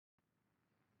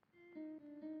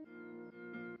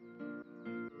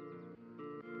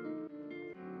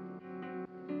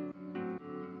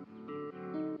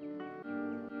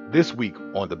This week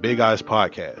on the Big Eyes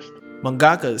Podcast,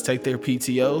 Mangakas take their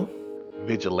PTO,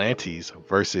 Vigilantes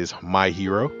versus My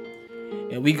Hero.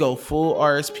 and we go full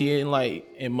RSP and light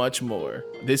and much more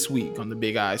this week on the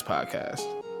Big Eyes Podcast.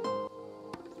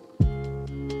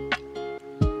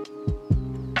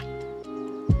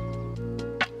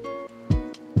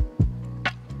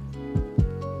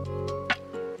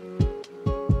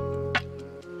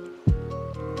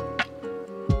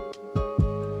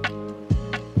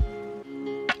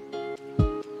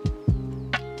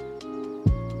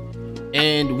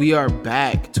 And we are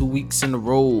back 2 weeks in a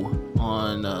row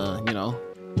on,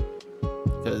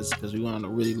 because we went on a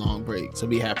really long break. So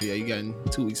be happy that you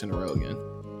got 2 weeks in a row again.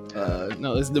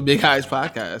 No, it's the Big Eyes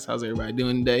Podcast. How's everybody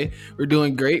doing today? We're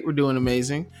doing great. We're doing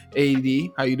amazing.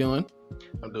 AD, how you doing?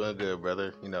 I'm doing good,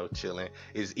 brother. Chilling.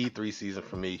 It's E3 season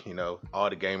for me. All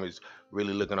the gamers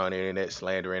really looking on the internet,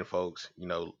 slandering folks,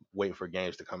 waiting for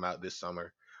games to come out this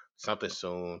summer. Something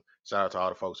soon. Shout out to all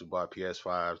the folks who bought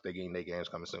PS5s. They getting their games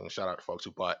coming soon. Shout out to folks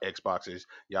who bought Xboxes.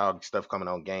 Y'all stuff coming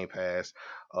on Game Pass.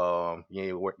 You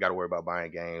ain't got to worry about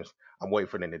buying games. I'm waiting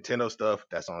for the Nintendo stuff.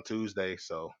 That's on Tuesday.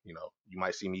 So, you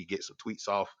might see me get some tweets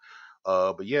off.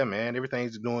 But yeah, man,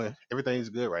 everything's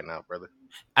good right now, brother.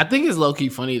 I think it's low key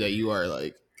funny that you are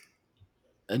like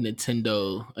a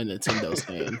Nintendo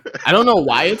fan. I don't know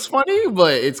why it's funny,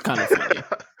 but it's kind of funny.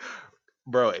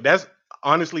 Bro, that's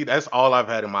all I've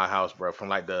had in my house, bro. From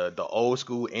like the old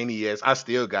school NES. I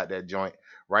still got that joint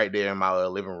right there in my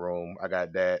living room. I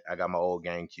got that. I got my old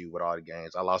GameCube with all the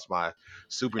games. I lost my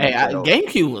Super Nintendo.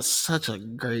 GameCube was such a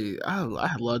great. I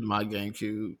loved my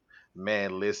GameCube.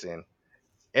 Man, listen.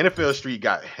 NFL Street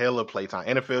got hella playtime.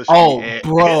 NFL Street. Oh,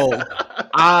 bro.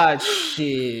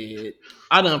 Shit.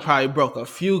 I done probably broke a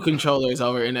few controllers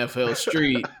over NFL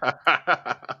Street.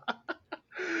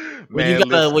 When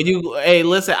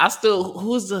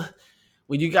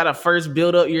you gotta first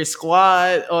build up your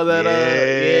squad or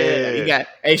that you got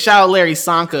shout out Larry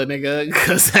Sanka, nigga,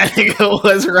 because that nigga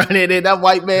was running it. That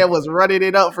white man was running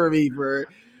it up for me, bro.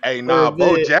 Hey, nah,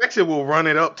 Bo Jackson will run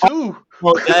it up too.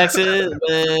 Bo Jackson,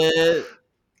 man.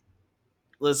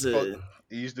 Listen,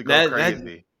 he used to go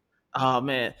crazy. Oh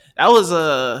man,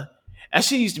 that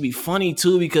shit used to be funny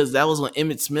too because that was when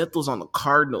Emmitt Smith was on the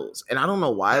Cardinals, and I don't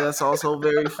know why that's also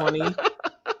very funny.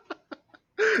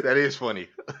 That is funny.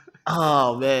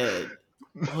 Oh man,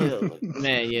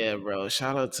 man, yeah, bro.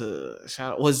 Shout out.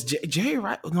 Was Jerry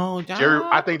Rice? No,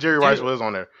 I think Jerry Rice was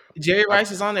on there. Jerry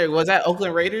Rice is on there. Was that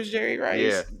Oakland Raiders? Jerry Rice?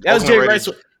 Yeah, that was Jerry Rice.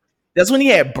 That's when he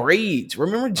had braids.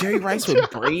 Remember Jerry Rice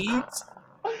with braids?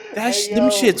 Them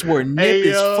shits were nip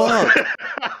as fuck.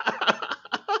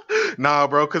 Nah,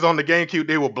 bro, because on the GameCube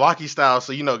they were blocky style,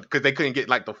 so because they couldn't get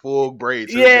like the full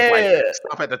braids. So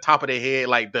stop at the top of their head,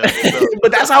 like the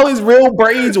But that's how his real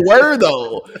braids were,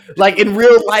 though. Like in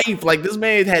real life, like this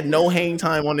man had no hang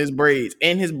time on his braids,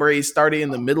 and his braids started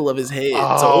in the middle of his head. So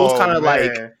it was kind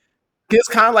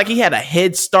of like he had a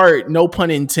head start, no pun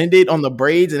intended, on the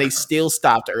braids, and they still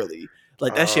stopped early.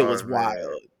 Like that shit was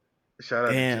wild. Shout out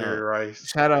to Jerry Rice.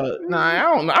 Shout out. Nah, I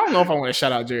don't know if I want to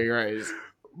shout out Jerry Rice.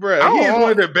 Bro, he is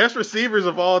one of the best receivers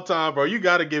of all time, bro. You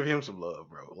got to give him some love,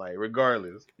 bro. Like,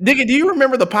 regardless. Nigga, do you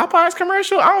remember the Popeyes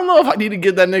commercial? I don't know if I need to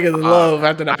give that nigga the love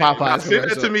after the Popeyes commercial. Send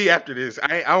that to me after this.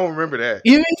 I don't remember that.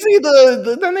 You didn't see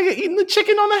the nigga eating the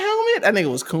chicken on the helmet? That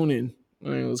nigga was cooning.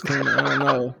 I don't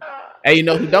know. Hey, you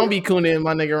know who don't be cooning?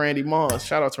 My nigga Randy Moss.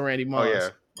 Shout out to Randy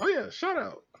Moss. Oh, yeah. Shout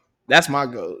out. That's my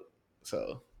GOAT.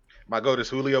 So my GOAT is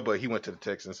Julio, but he went to the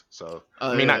Texans. So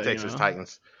not Texans,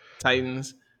 Titans.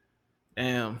 Titans.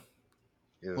 Damn.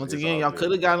 Once again, y'all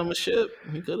could have got him a ship.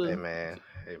 He could have. Hey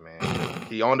man.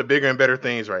 He on the bigger and better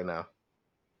things right now.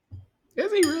 Is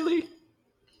he really?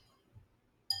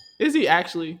 Is he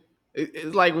actually?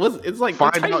 It's like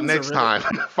find out next time.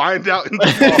 Find out in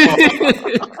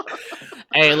the fall.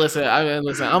 Hey, listen.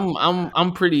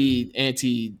 I'm pretty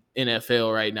anti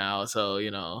NFL right now, so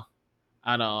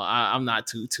I'm not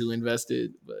too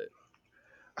invested, but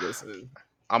listen.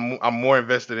 I'm more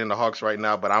invested in the Hawks right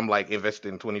now, but I'm like invested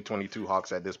in 2022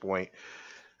 Hawks at this point.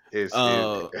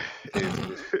 I'm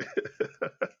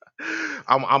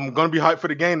gonna be hyped for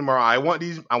the game tomorrow. I want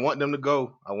them to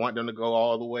go. I want them to go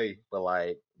all the way, but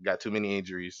like got too many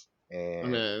injuries.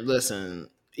 And man, listen,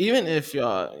 even if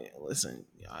y'all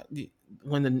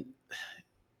when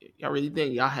y'all really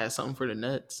think y'all had something for the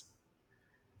Nets?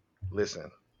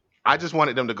 Listen, I just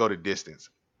wanted them to go the distance.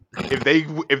 If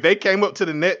they came up to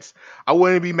the Nets, I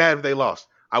wouldn't be mad if they lost.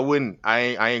 I wouldn't. I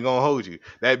ain't gonna hold you.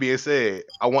 That being said,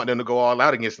 I want them to go all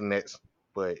out against the Nets.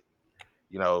 But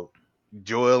Joel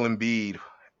Embiid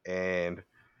and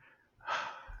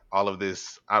all of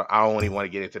this, I don't even want to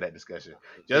get into that discussion.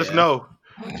 Just know.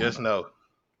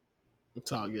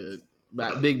 It's all good.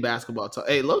 Big basketball talk.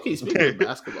 Hey, Loki. Speaking of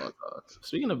basketball talk.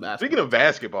 Speaking of Speaking basketball of talk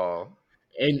basketball,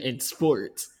 and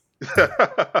sports.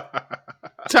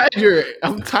 I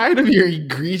I'm tired of your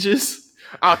egregious.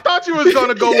 thought you was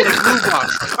gonna go with a blue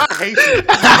box. I hate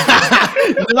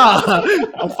you. Nah,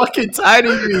 I'm fucking tired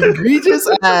of your egregious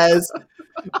ass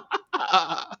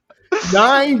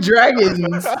Nine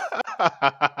Dragons.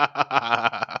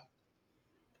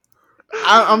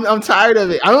 I'm tired of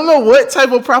it. I don't know what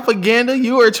type of propaganda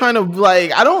you are trying to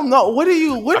like. I don't know. What are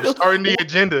you? I'm starting the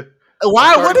agenda. I'm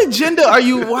Why? What starting. agenda are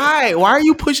you? Why? Why are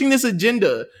you pushing this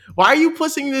agenda? Why are you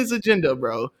pushing this agenda,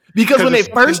 bro? Because when Because they it's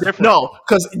something first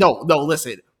different. no,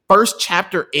 listen. First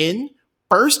chapter in.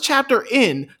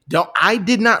 Don't I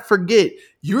did not forget.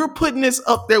 You're putting this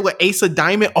up there with Ace of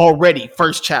Diamond already.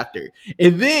 First chapter,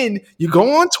 and then you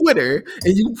go on Twitter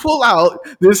and you pull out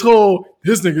this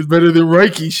nigga's better than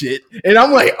Reiki shit, and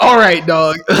I'm like, all right,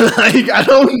 dog. Like I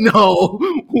don't know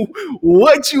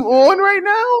what you on right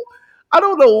now. I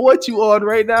don't know what you on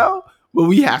right now, but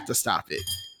we have to stop it.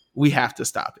 We have to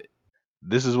stop it.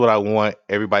 This is what I want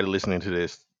everybody listening to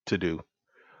this to do.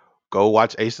 Go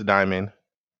watch Ace of Diamond.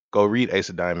 Go read Ace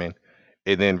of Diamond,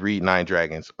 and then read Nine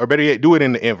Dragons. Or better yet, do it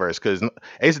in the inverse because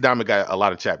Ace of Diamond got a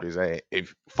lot of chapters. And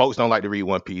if folks don't like to read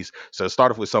One Piece, so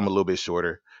start off with something a little bit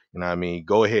shorter. You know what I mean?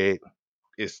 Go ahead.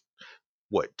 It's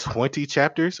what 20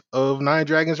 chapters of Nine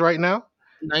Dragons right now.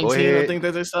 Go 19, I ahead. think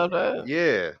that they stopped at.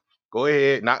 Yeah. Go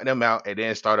ahead, knock them out, and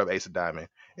then start up Ace of Diamond.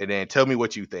 And then tell me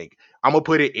what you think. I'm gonna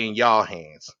put it in y'all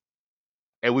hands.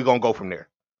 And we're gonna go from there.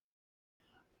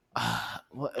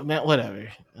 Man, whatever.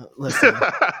 Listen,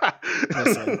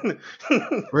 listen. The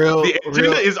agenda Real.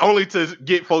 is only to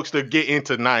get folks to get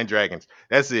into Nine Dragons.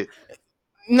 That's it.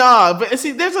 Nah, but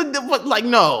see, there's a like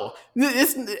no,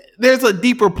 there's a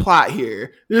deeper plot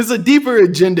here. There's a deeper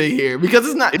agenda here because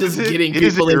it's not Is just it? getting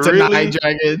Is it people into Nine really?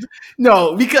 Dragons.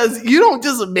 No, because you don't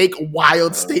just make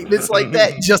wild statements like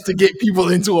that just to get people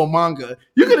into a manga.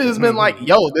 You could have just been like,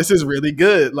 "Yo, this is really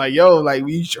good." Like, "Yo, like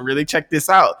we should really check this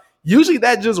out." Usually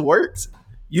that just works.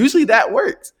 Usually that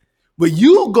works. But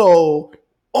you go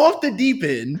off the deep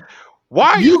end.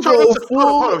 Why are you You trying go to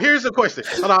hold up? full. Here's the question.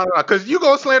 Hold on, because you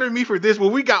gonna slander me for this, but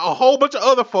we got a whole bunch of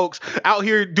other folks out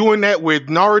here doing that with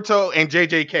Naruto and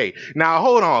JJK. Now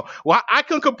hold on. Well, I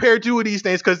can compare two of these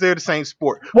things because they're the same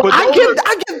sport. Well, But those are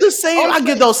I give the same. I'm I give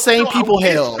saying those same no, people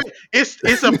hell. it's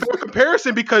a fair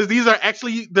comparison because these are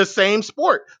actually the same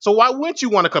sport. So why wouldn't you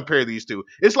want to compare these two?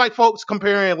 It's like folks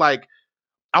comparing like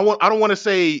I don't want to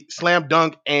say slam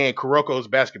dunk and Kuroko's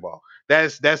basketball.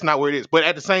 That's not where it is. But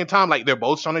at the same time, like they're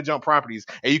both Shonen Jump properties,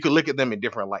 and you can look at them in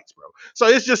different lights, bro. So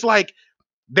it's just like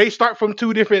they start from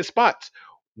two different spots.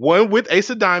 One with Ace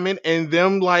of Diamond and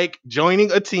them like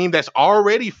joining a team that's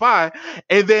already fine,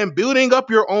 and then building up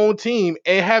your own team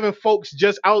and having folks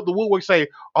just out the woodwork say,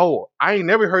 "Oh, I ain't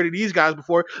never heard of these guys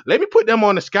before. Let me put them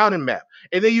on the scouting map."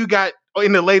 And then you got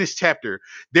in the latest chapter,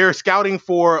 they're scouting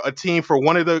for a team for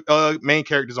one of the main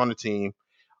characters on the team.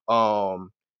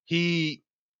 um he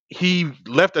he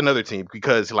left another team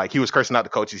because like he was cursing out the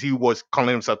coaches. He was calling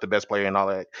himself the best player and all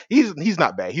that. He's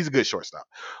not bad. He's a good shortstop.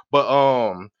 But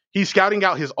he's scouting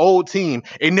out his old team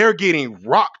and they're getting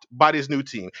rocked by this new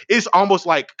team. It's almost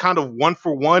like kind of one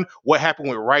for one what happened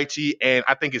with Raichi and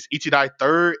I think it's Ichidai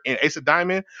third and Ace of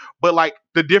Diamond. But like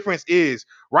the difference is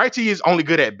Raichi is only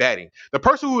good at batting. The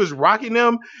person who is rocking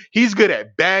them, he's good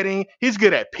at batting. He's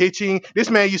good at pitching. This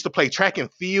man used to play track and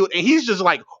field, and he's just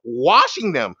like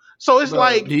washing them. So it's Bro,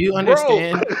 like, do you bro,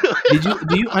 understand?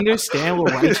 Do you understand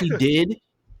what Raichi did?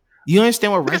 Do you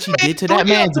understand what this Raichi man did to that three up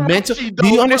man's to mental? Rachi Do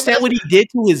you though, bro. understand what he did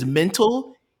to his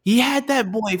mental? He had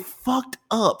that boy fucked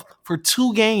up for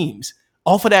 2 games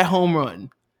off of that home run.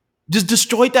 Just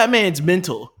destroyed that man's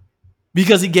mental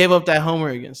because he gave up that homer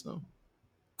against them.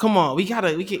 Come on, we We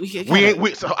ain't gotta.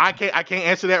 we, so I can't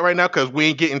answer that right now because we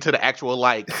ain't getting to the actual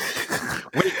like no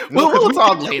because We'll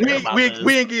talk later about we this.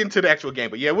 ain't getting to the actual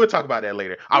game. But yeah, we'll talk about that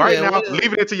later. All right, Yeah, now what?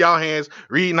 leave it into y'all hands.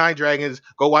 Read Nine Dragons.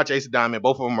 Go watch Ace of Diamond.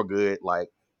 Both of them are good. Like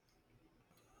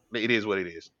it is what it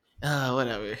is.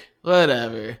 Whatever.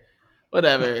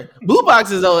 Blue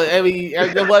Box is though. I mean,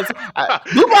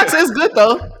 Blue Box is good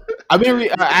though. I mean,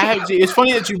 I have. It's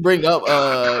funny that you bring up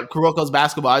Kuroko's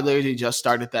basketball. I literally just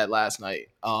started that last night.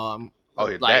 Oh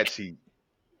yeah, Like, that's he.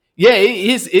 yeah,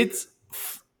 it's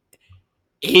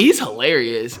he's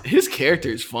hilarious. His character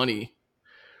is funny.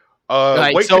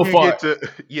 Like Wait till so you far. get to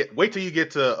yeah. Wait till you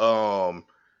get to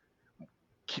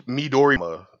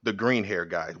Midori, the green hair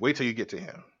guy. Wait till you get to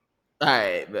him. All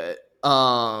right,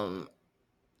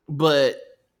 but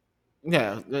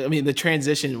Yeah, I mean the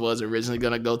transition was originally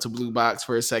gonna go to Blue Box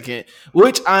for a second,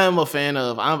 which I am a fan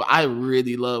of. I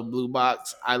really love Blue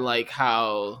Box. I like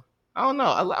how I don't know.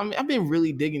 I mean, I've been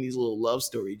really digging these little love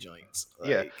story joints.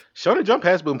 Yeah, Like, Shonen Jump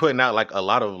has been putting out like a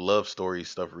lot of love story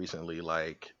stuff recently.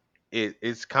 Like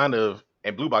it's kind of,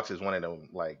 and Blue Box is one of them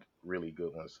like really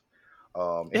good ones.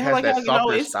 It yeah, has like that you know,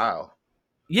 softer style.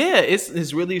 yeah,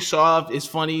 it's really soft. It's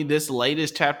funny. This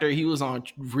latest chapter, he was on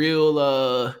real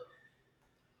oh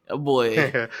boy.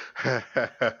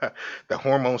 The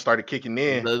hormones started kicking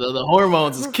in. The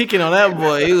hormones is kicking on that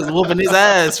boy. He was whooping his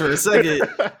ass for a second.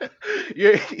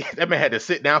 Yeah, that man had to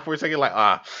sit down for a second, like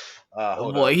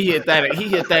hold Boy, up. he hit that. He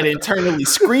hit that internally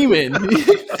screaming.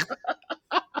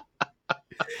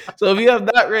 So if you have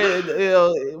not read,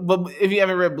 but if you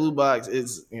haven't read Blue Box,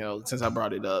 is since I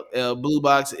brought it up, Blue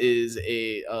Box is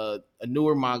a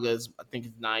newer manga. I think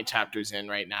it's 9 chapters in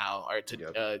right now, or to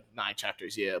Yep. 9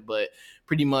 chapters, yeah. But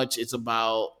pretty much it's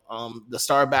about the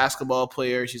star basketball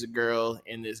player. She's a girl,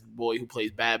 and this boy who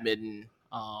plays badminton.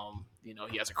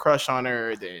 He has a crush on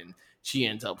her. Then she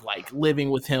ends up like living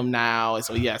with him now, and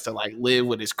so he has to like live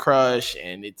with his crush,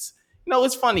 and it's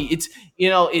funny.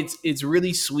 It's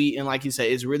really sweet, and like you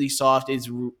said, it's really soft.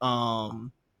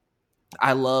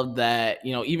 I love that,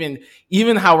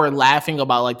 even how we're laughing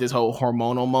about like this whole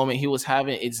hormonal moment he was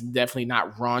having. It's definitely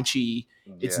not raunchy.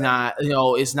 It's Yeah. not,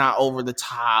 it's not over the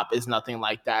top. It's nothing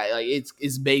like that. Like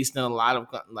it's based in a lot of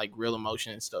like real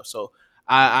emotion and stuff. So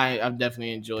I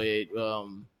definitely enjoy it.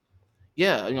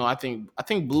 Yeah, I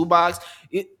think Blue Box.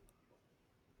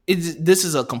 It this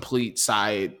is a complete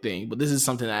side thing, but this is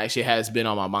something that actually has been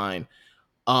on my mind.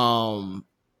 um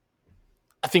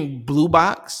I think Blue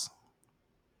Box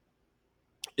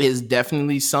is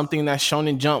definitely something that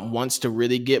Shonen Jump wants to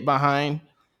really get behind.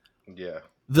 Yeah.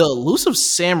 The Elusive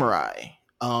Samurai.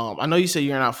 I know you said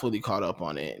you're not fully caught up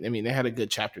on it. I mean, they had a good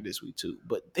chapter this week too,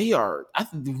 but they are. I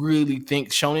really think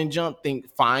Shonen Jump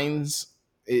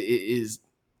is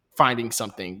finding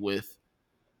something with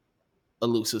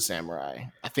Elusive Samurai.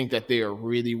 I think that they are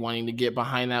really wanting to get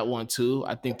behind that one too.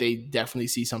 I think they definitely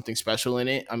see something special in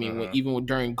it. I mean, Hmm.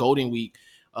 during Golden Week,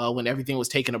 when everything was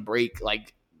taking a break,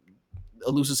 like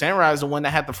Elusive Samurai is the one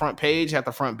that had the front page, had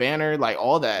the front banner, like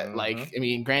all that. Hmm. Like, I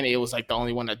mean, granted, it was like the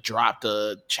only one that dropped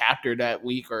a chapter that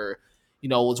week, or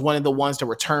was one of the ones to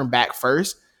return back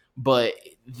first. But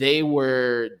they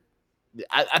were.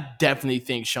 I definitely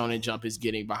think Shonen Jump is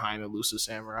getting behind Elusive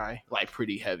Samurai like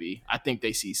pretty heavy. I think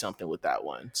they see something with that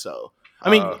one. So, I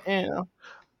mean, Uh,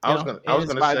 I and was it's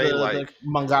gonna by say the like,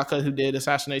 mangaka who did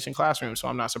Assassination Classroom, so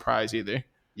I'm not surprised either.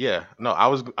 yeah, no, I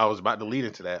was about to lead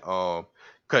into that.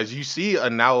 Because you see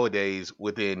nowadays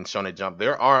within Shonen Jump,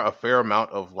 there are a fair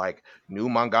amount of like new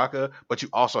mangaka, but you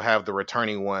also have the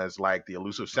returning ones like the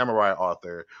Elusive Samurai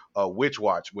author, Witch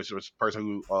Watch, which was the person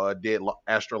who did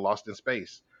Astra Lost in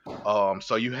Space.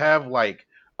 So you have like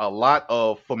a lot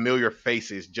of familiar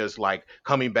faces just like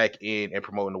coming back in and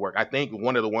promoting the work. I think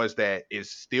one of the ones that is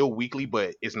still weekly,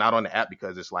 but it's not on the app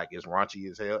because it's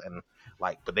raunchy as hell, and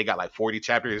like, but they got like 40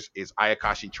 chapters, is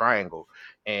Ayakashi Triangle,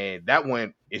 and that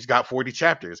one it's got 40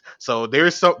 chapters. So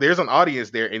there's an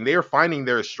audience there, and they're finding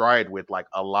their stride with like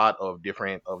a lot of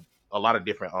different a lot of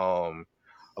different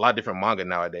manga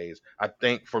nowadays. I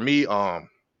think for me,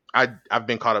 I've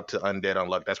been caught up to Undead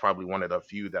Unluck. That's probably one of the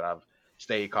few that I've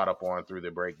stayed caught up on through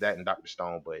the break. That and Dr.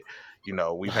 Stone, but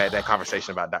we've had that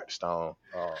conversation about Dr. Stone.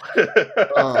 uh,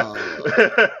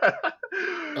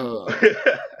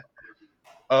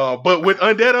 uh, But with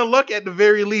Undead Unluck, at the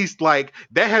very least, like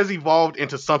that has evolved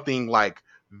into something like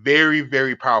very,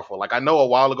 very powerful. Like I know a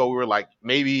while ago we were like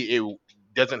maybe it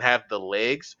doesn't have the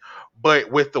legs,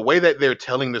 but with the way that they're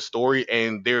telling the story,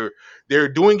 and they're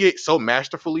doing it so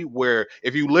masterfully, where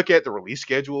if you look at the release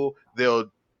schedule,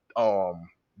 um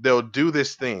they'll do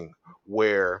this thing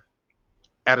where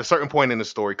at a certain point in the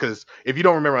story, because if you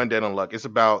don't remember Undead Unluck, it's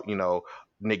about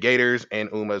negators and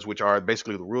umas, which are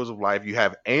basically the rules of life. You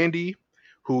have Andy,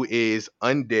 who is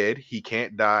undead, he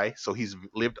can't die, so he's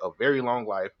lived a very long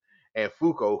life. And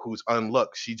Fuko, who's unluck,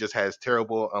 she just has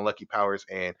terrible unlucky powers,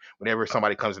 and whenever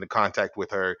somebody comes into contact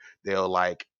with her, they'll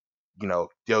like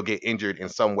they'll get injured in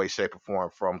some way, shape, or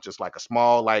form, from just like a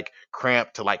small like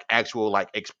cramp to like actual like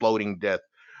exploding death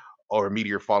or a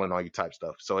meteor falling on you type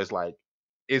stuff. So it's like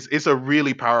it's a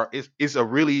really it's a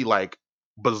really like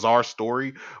bizarre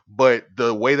story, but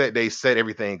the way that they set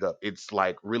everything up, it's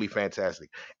like really fantastic.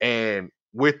 And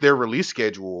with their release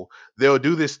schedule, they'll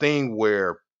do this thing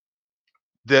where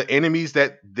the enemies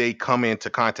that they come into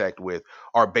contact with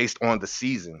are based on the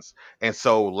seasons. And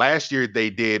so last year they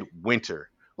did winter.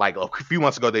 Like a few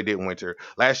months ago they did winter.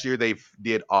 Last year they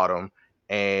did autumn,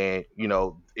 And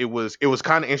it was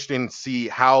kind of interesting to see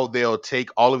how they'll take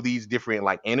all of these different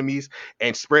like enemies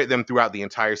and spread them throughout the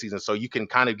entire season, so you can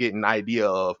kind of get an idea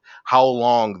of how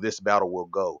long this battle will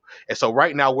go. And so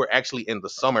right now we're actually in the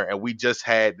summer, and we just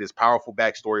had this powerful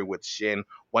backstory with Shin,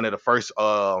 one of the first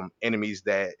enemies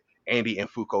that Andy and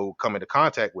Fuko come into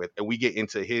contact with, and we get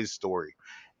into his story.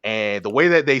 And the way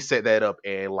that they set that up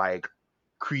and like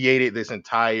created this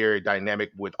entire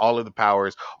dynamic with all of the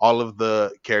powers, all of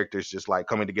the characters just like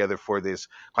coming together for this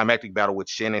climactic battle with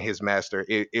Shin and his master.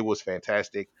 It was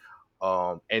fantastic.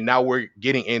 And now we're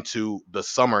getting into the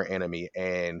summer enemy,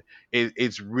 and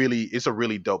it's a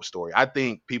really dope story. I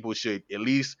think people should at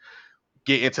least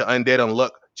get into Undead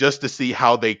Unluck just to see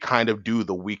how they kind of do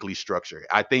the weekly structure.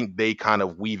 I think they kind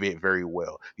of weave it very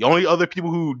well. The only other people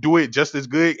who do it just as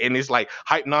good and it's like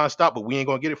hype nonstop, but we ain't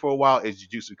gonna get it for a while is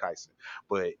Jujutsu Kaisen.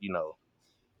 But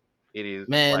it is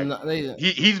Man, like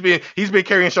he's been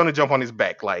carrying Shonen Jump on his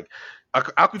back. Like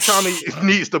Akutami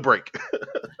needs to break.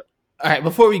 all right,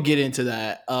 before we get into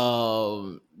that,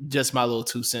 just my little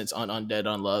 2 cents on Undead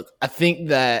Unluck. I think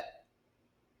that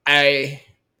I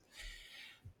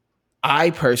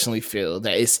I personally feel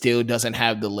that it still doesn't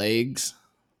have the legs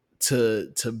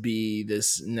to be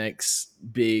this next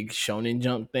big Shonen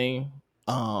Jump thing.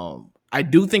 I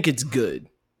do think it's good.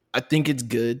 I think it's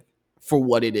good for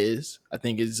what it is. I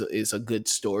think it's a good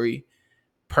story.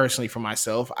 Personally, for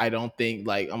myself, I don't think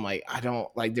I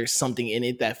don't like there's something in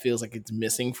it that feels like it's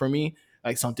missing for me.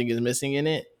 Like something is missing in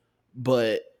it,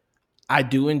 but I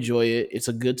do enjoy it. It's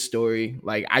a good story.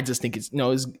 Like I just think it's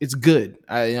it's good.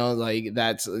 Like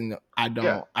that's Yeah.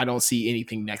 I don't see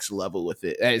anything next level with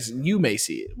it as you may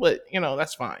see it, but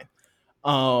that's fine.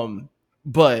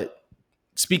 But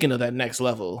speaking of that next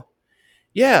level,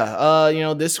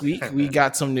 yeah, this week we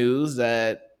got some news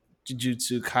that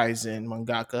Jujutsu Kaisen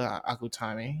mangaka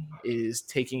Akutami is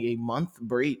taking a month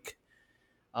break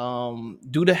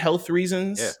due to health Yeah.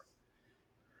 reasons.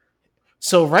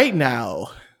 So right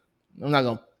now, I'm not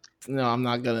gonna no, I'm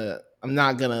not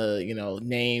gonna,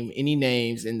 name any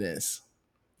names in this.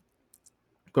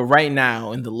 But right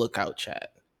now in the lookout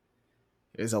chat,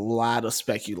 there's a lot of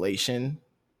speculation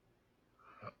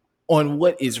on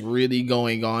what is really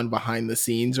going on behind the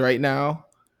scenes right now.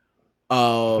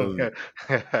 Um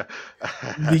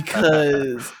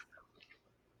because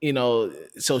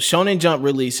so Shonen Jump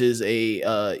releases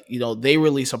they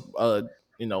release a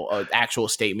actual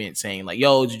statement saying like,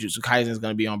 "Yo, Jujutsu Kaisen is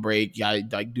going to be on break, yeah,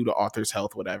 like due to author's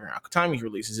health, whatever." And Akutami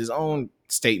releases his own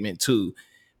statement too,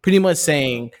 pretty much Mhm.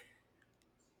 saying,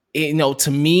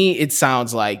 to me, it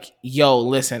sounds like, "Yo,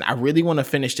 listen, I really want to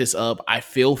finish this up. I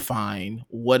feel fine,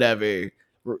 whatever.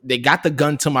 They got the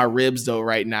gun to my ribs though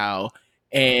right now,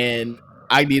 and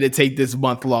I need to take this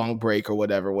month long break or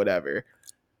whatever, whatever."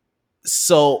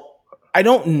 So I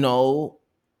don't know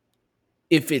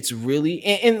if it's really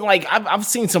and like I've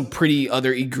seen some pretty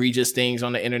other egregious things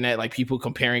on the internet, like people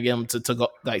comparing him to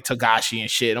like Tagashi and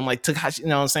shit. I'm like, Tagashi, you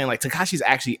know what I'm saying? Like Takashi's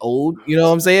actually old, you know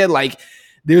what I'm saying? Like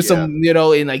there's Yeah. some,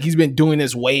 and like he's been doing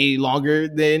this way longer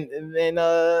than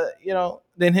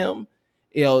him.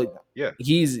 You know, Yeah.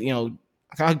 he's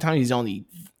by the time he's only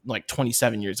like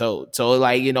 27 years old. So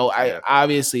like, I Yeah.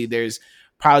 obviously there's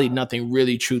probably nothing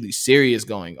really truly serious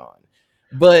going on.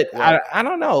 But Well, I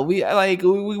don't know. We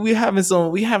having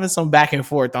some back and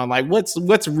forth on like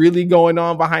what's really going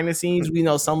on behind the scenes. We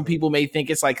know some people may think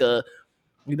it's like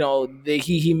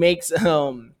he makes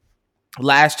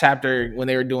last chapter when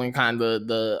they were doing kind of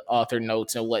the author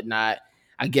notes and whatnot.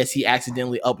 I guess he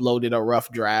accidentally uploaded a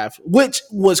rough draft, which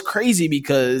was crazy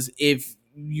because if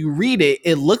you read it,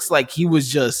 it looks like he was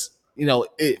just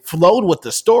it flowed with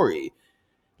the story.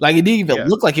 Like it didn't even yeah.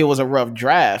 look like it was a rough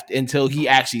draft until he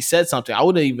actually said something. I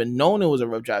wouldn't have even known it was a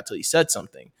rough draft until he said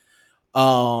something.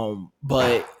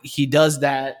 But he does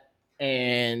that,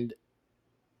 and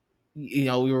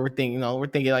we're thinking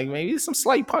like maybe it's some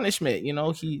slight punishment.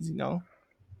 He's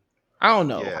I don't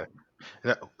know.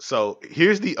 Yeah. So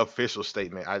here's the official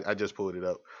statement. I just pulled it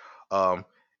up. Um,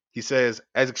 he says,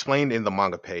 as explained in the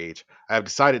manga page, I have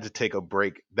decided to take a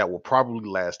break that will probably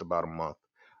last about a month.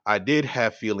 I did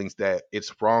have feelings that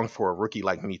it's wrong for a rookie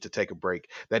like me to take a break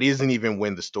that isn't even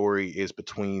when the story is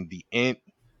between the end.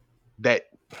 That,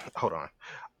 hold on.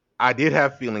 I did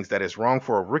have feelings that it's wrong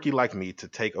for a rookie like me to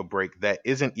take a break that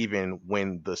isn't even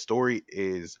when the story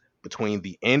is between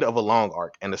the end of a long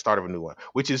arc and the start of a new one,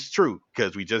 which is true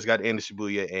because we just got to end of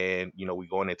Shibuya and we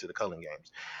going into the Culling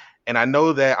games. And I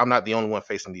know that I'm not the only one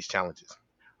facing these challenges,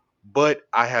 but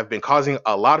I have been causing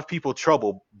a lot of people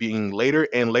trouble being later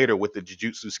and later with the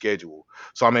Jujutsu schedule.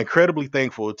 So I'm incredibly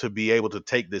thankful to be able to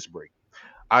take this break.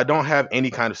 I don't have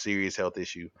any kind of serious health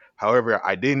issue. However,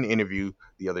 I did an interview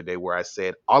the other day where I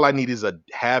said all I need is a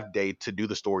half day to do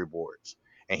the storyboards,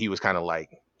 and he was kind of like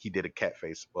he did a cat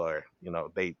face, or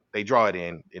they draw it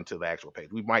into the actual page.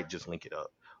 We might just link it up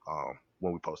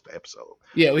when we post the episode.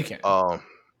 Yeah, we can. Um,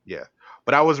 yeah,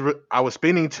 but I was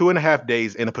spending 2.5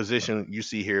 days in a position you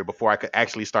see here before I could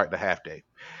actually start the half day.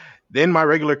 Then my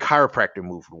regular chiropractor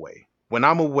moved away. When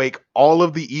I'm awake, all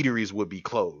of the eateries would be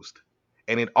closed.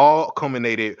 And it all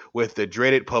culminated with the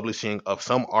dreaded publishing of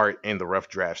some art in the rough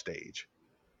draft stage.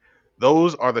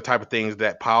 Those are the type of things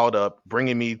that piled up,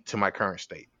 bringing me to my current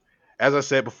state. As I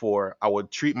said before, I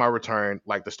would treat my return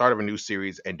like the start of a new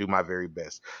series and do my very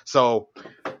best. So,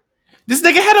 this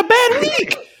nigga had a bad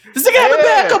week. This nigga had a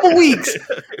bad yeah. couple weeks.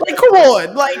 Like, come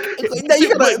on. Like, now you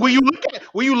But gotta.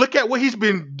 when you look at what he's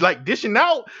been like dishing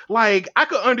out, like I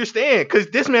could understand because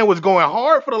this man was going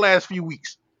hard for the last few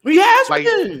weeks. He has Like,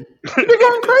 been. He's been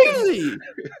going crazy.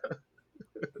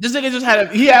 This nigga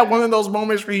just he had one of those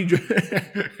moments where he.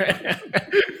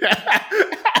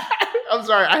 I'm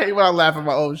sorry, I hate when I laugh at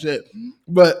my own shit,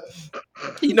 but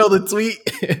you know the tweet,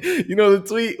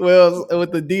 well,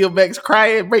 with the DMX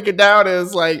crying, break it down, and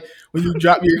it's like when you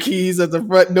drop your keys at the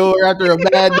front door after a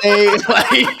bad day.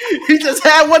 Like, he just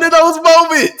had one of those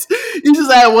moments. You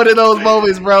just had one of those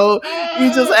moments, bro.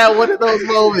 You just had one of those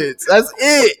moments. That's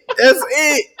it. That's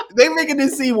it. They making it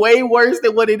seem way worse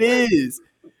than what it is.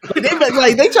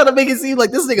 Like, they trying to make it seem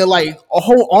like this nigga like a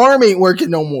whole arm ain't working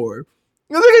no more.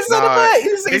 He's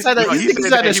had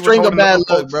a string of bad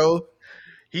luck, bro.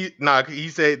 He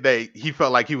said that he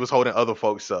felt like he was holding other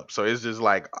folks up. So it's just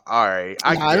like, all right,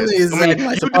 I guess. You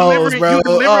delivering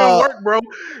work, bro.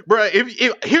 Bro,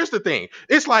 if here's the thing.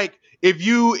 It's like if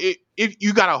you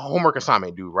got a homework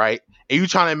assignment due, right? And you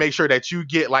trying to make sure that you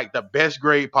get like the best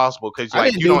grade possible because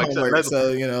like you don't accept homework,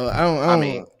 so I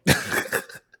mean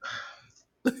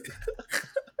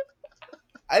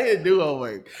I didn't do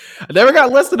homework. I never got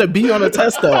less than a B on a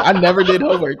test though. I never did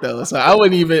homework though. So I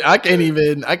can't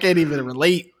even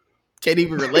relate. Can't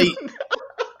even relate.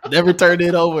 Never turned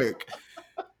in homework.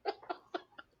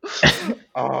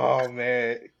 Oh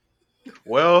man.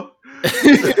 Well,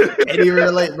 can't even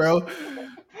relate, bro.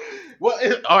 Well,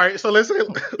 all right. So we're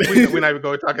not even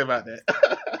going to talk about that.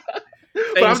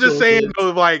 But I'm just saying,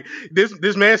 though, like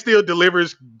this man still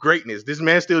delivers greatness. This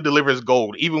man still delivers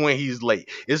gold, even when he's late.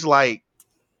 It's like,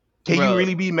 can you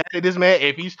really be mad at this man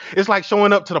if it's like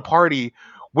showing up to the party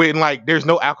when like there's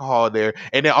no alcohol there,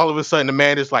 and then all of a sudden the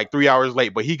man is like 3 hours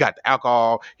late, but he got the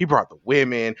alcohol, he brought the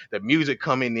women, the music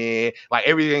coming in, like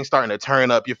everything's starting to turn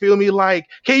up. You feel me? Like,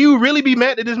 can you really be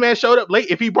mad that this man showed up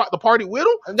late if he brought the party with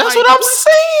him? That's what I'm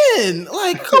saying.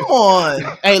 Like, come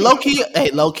on. Hey, low key.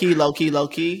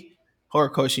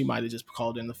 Horikoshi might have just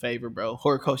called in the favor, bro.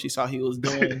 Horikoshi saw he was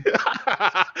doing.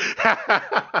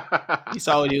 He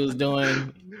saw what he was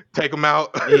doing. Take him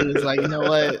out. He was like, you know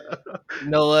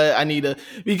what? I need to,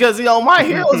 because my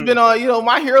hero's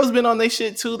been on their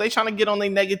shit too. They trying to get on their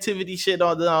negativity shit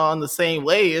on the same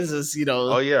way. It's just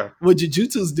oh yeah, what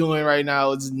Jujutsu's doing right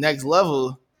now is next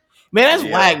level. Man, that's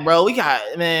whack, bro. We got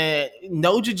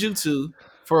no Jujutsu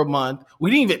for a month.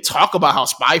 We didn't even talk about how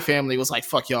Spy Family was like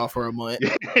fuck y'all for a month.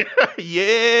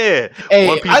 Yeah. Hey,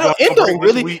 I don't. It don't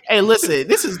really. Hey, listen.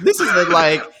 This is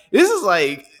like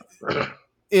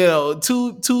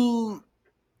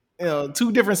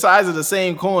two different sides of the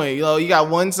same coin. You got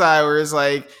one side where it's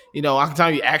like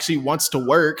Akutami actually wants to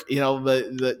work.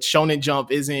 But the Shonen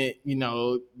Jump isn't.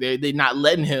 They're not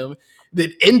letting him.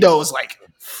 Then Endo is like,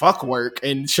 fuck work,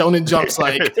 and Shonen Jump's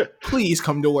like, please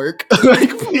come to work.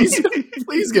 Like,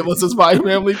 please give us a Spy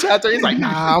Family chapter. He's like,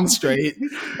 nah, I'm straight.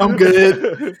 I'm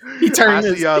good. I'll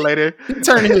see y'all later. He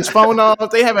turning his phone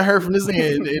off. They haven't heard from this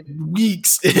nigga in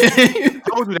weeks. I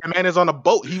told you that man is on a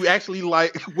boat. He actually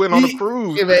like went on a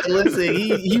cruise. Yeah, man, listen,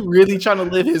 he really trying to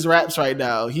live his raps right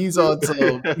now. He's on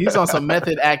some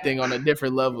method acting on a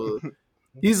different level.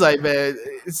 He's like, man,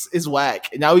 it's whack.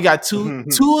 Now we got two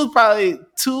of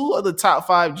the top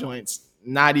 5 joints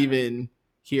not even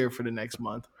here for the next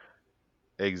month.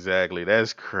 Exactly.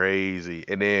 That's crazy.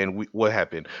 And then what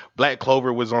happened? Black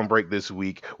Clover was on break this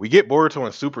week. We get Boruto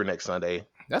and Super next Sunday.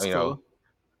 That's cool.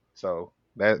 So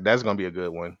that's gonna be a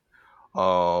good one.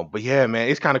 But yeah, man,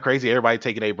 it's kind of crazy. Everybody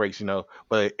taking their breaks,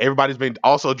 but everybody's been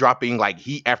also dropping like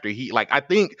heat after heat. Like I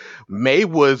think May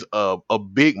was a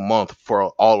big month for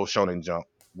all of Shonen Jump.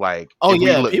 Like, oh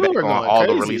yeah, people were going all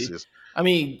crazy. the releases. I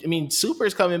mean,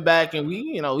 Super's coming back, and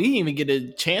we didn't even get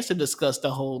a chance to discuss the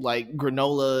whole like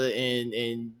Granola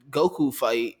and Goku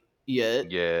fight yet.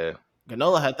 Yeah,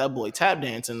 Granola had that boy tap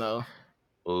dancing though.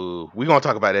 Ooh, we're gonna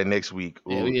talk about that next week.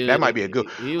 Yeah, Ooh, that might be a good.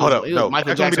 Hold up, he was no, Michael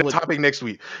that's gonna be Jackson the with. topic next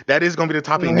week. That is gonna be the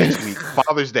topic next week.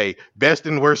 Father's Day, best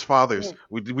and worst fathers.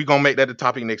 We gonna make that the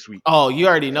topic next week. Oh, you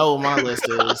already know what my list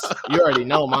is. You already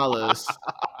know my list.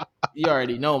 You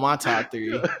already know my top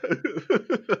three. Should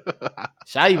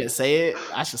I even say it?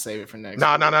 I should save it for next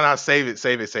No, no, week. no, no. Save it,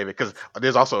 save it, save it. Because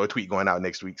there's also a tweet going out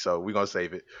next week, so we're gonna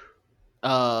save it.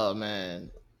 Oh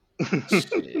man,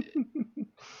 shit.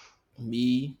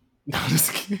 Me. No, I'm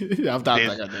just kidding. I'm not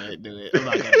This, gonna do it. I'm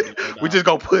not gonna do it we now. just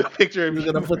gonna put a picture of We're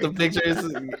you. gonna put the pictures.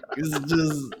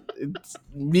 It's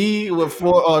me with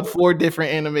four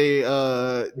different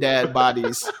anime dad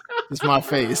bodies. It's my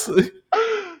face.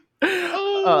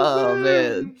 Oh Oh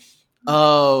man. man.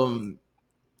 Um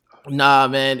nah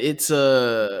man, it's yeah.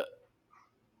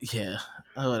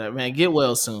 Oh that man, get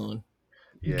well soon.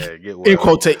 Yeah, get well.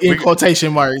 In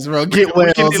quotation marks, bro. Get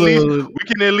We can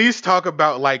well at least soon. talk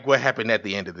about like what happened at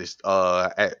the end of this.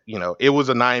 It was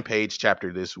a 9-page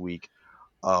chapter this week.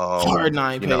 Hard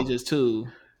nine You know, pages too.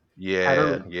 Had yeah,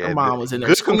 her yeah. mom was in there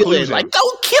Good squealing like, conclusions.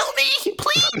 "Don't kill me,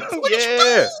 please! What did you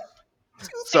Yeah. do?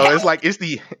 So it's like it's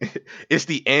the it's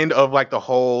the end of like the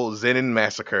whole Zenin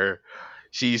massacre.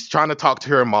 She's trying to talk to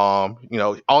her mom. You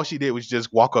know, all she did was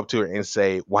just walk up to her and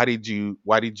say, "Why did you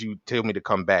tell me to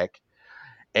come back?"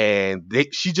 And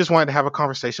she just wanted to have a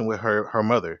conversation with her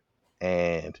mother.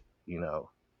 And you know,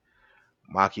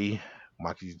 Maki,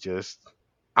 Maki's just.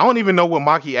 I don't even know what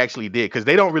Maki actually did because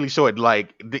they don't really show it.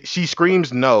 Like she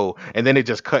screams no, and then it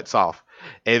just cuts off,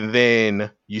 and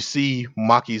then you see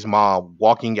Maki's mom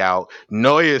walking out.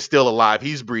 Noya is still alive.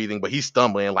 He's breathing, but he's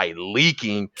stumbling, like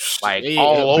leaking, like Yeah,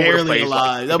 all over the barely place,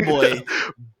 like alive. That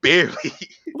barely.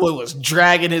 boy was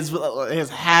dragging his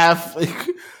half.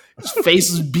 His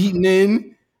face was beaten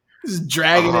in. Just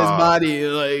dragging his Uh, body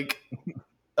like,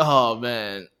 oh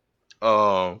man.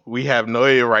 we have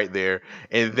Noya right there,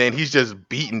 and then he's just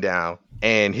beaten down,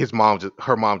 and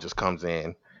her mom just comes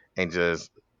in and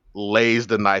just lays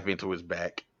the knife into his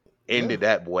back. Yeah, Ended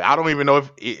that boy. I don't even know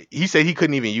if he said he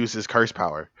couldn't even use his curse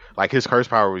power. Like his curse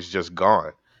power was just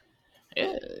gone.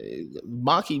 yeah.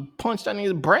 Maki punched on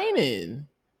his brain in.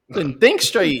 Couldn't think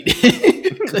straight.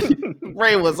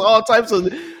 Brain was all types of.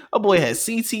 That boy had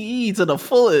CTE to the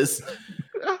fullest.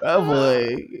 That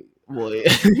boy, boy,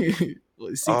 CTE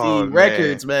Oh man,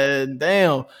 records, man.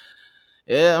 Damn.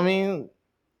 Yeah, I mean,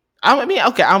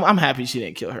 okay, I'm happy she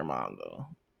didn't kill her mom though.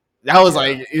 That was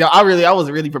yeah, like, I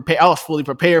was really prepared. I was fully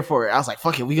prepared for it. I was like,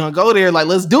 fuck it, we gonna go there. Like,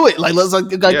 let's do it. Like,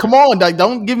 like yeah, come on, like,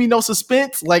 don't give me no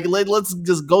suspense. Like, let's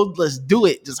just go. Let's do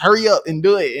it. Just hurry up and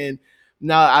do it. And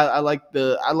no, I like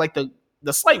the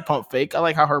slight pump fake. I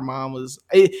like how her mom was.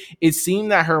 It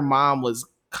seemed that her mom was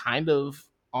kind of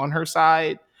on her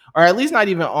side, or at least not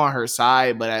even on her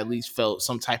side, but at least felt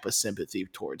some type of sympathy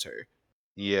towards her.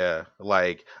 yeah.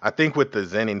 Like I think with the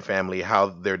Zenin family, how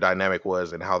their dynamic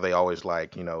was and how they always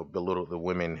like belittle the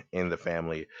women in the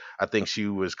family. I think she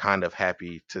was kind of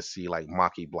happy to see like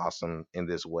Maki blossom in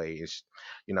this way.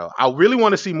 I really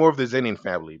want to see more of the Zenin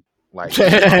family. Like to be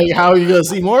honest, How like are you gonna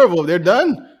see more of them? They're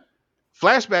done.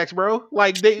 flashbacks, bro.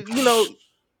 Like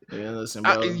Yeah, listen,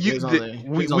 I, bro. you,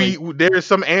 the, we there are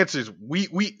some answers. We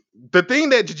the thing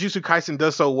that Jujutsu Kaisen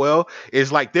does so well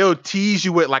is like they'll tease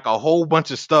you with like a whole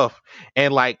bunch of stuff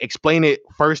and like explain it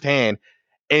firsthand,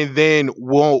 and then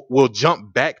we'll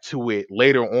jump back to it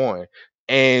later on.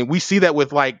 And we see that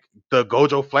with like the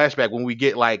Gojo flashback when we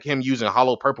get like him using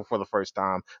Hollow Purple for the first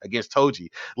time against Toji.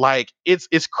 Like it's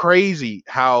crazy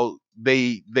how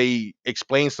they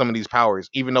explain some of these powers,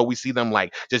 even though we see them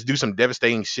like just do some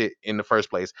devastating shit in the first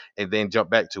place and then jump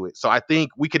back to it. So I think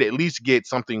we could at least get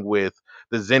something with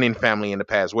the Zenin family in the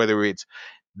past, whether it's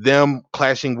them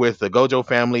clashing with the Gojo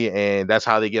family and that's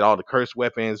how they get all the cursed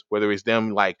weapons, whether it's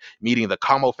them like meeting the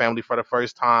Kamo family for the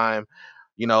first time.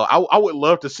 I would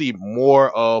love to see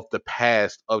more of the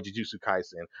past of Jujutsu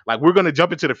Kaisen. Like we're gonna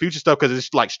jump into the future stuff because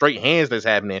it's like straight hands that's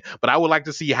happening, but I would like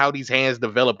to see how these hands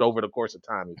developed over the course of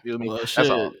time. You feel me? Well, That's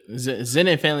all. shit.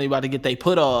 Zenin family about to get they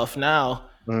put off now.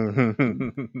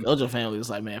 Gojo family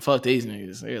was like, man, fuck these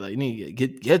niggas. They're like, need to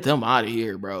get them out of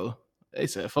here, bro. They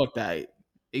said, fuck that.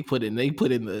 They put in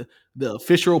the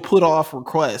official put off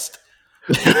request.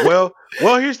 well,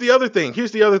 here's the other thing.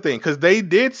 Because they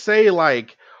did say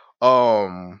like,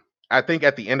 I think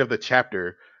at the end of the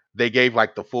chapter they gave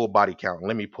like the full body count.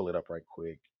 Let me pull it up right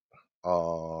quick.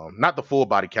 Not the full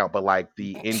body count, but like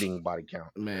the ending body count.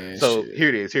 Man, So shit. here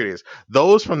it is.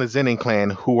 Those from the Zenin clan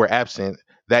who were absent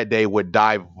that day would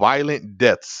die violent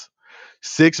deaths.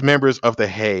 6 members of the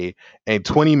Hay and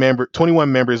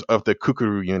 21 members of the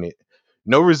Kukuru unit.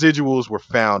 No residuals were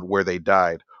found where they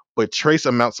died. but trace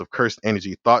amounts of cursed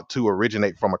energy thought to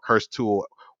originate from a cursed tool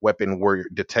weapon were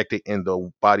detected in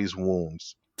the body's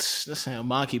wounds. This man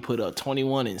Maki put up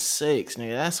 21-6,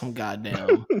 nigga. That's some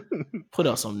goddamn put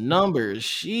up some numbers.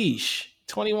 Sheesh.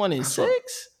 21 and That's what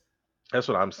 6? that's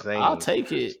what I'm I'll saying.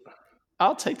 take it.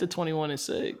 I'll take the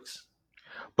 21-6.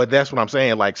 But that's what I'm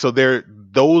saying. Like, so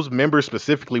those members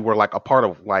specifically were like a part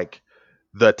of like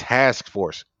the task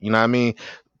force. You know what I mean?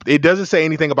 It doesn't say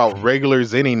anything about regular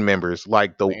Zenning members,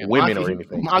 like the Man, women or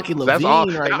anything. Maki That's all.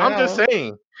 Levine right I'm just now.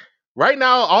 saying. Right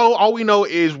now, all we know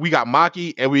is we got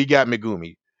Maki and we got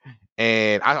Megumi.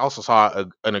 And I also saw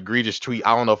an egregious tweet.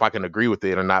 I don't know if I can agree with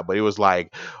it or not, but it was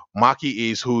like Maki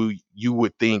is who you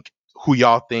would think, who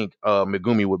y'all think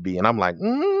Megumi would be, and I'm like,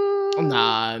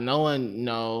 Nah, no one,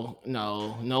 no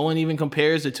one even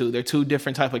compares the two. They're two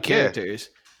different type of yeah, characters.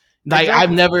 Like exactly, I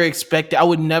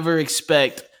would never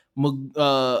expect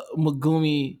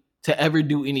Megumi to ever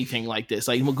do anything like this.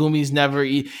 Like Megumi's never,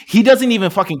 he doesn't even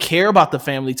fucking care about the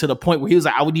family to the point where he was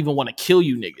like, I would even want to kill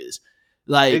you niggas.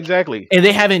 Like, exactly. and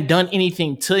they haven't done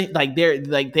anything to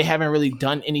they haven't really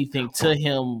done anything to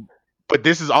him. But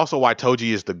this is also why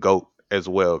Toji is the goat as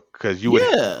well, because you would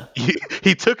Yeah,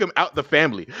 he took him out the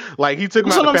family, like he took him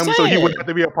that's out what the I'm family, so he would saying. have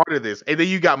to be a part of this. And then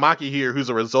you got Maki here, who's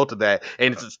a result of that,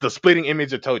 and it's the splitting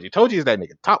image of Toji. Toji is that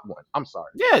nigga top one. I'm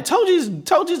sorry. Yeah,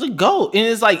 Toji's a goat, and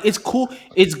it's like it's cool.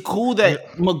 It's cool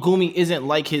that Megumi isn't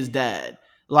like his dad.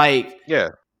 Like, Yeah,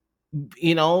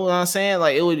 you know what I'm saying?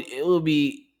 Like it wouldn't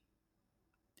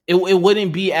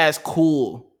be as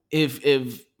cool if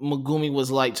Megumi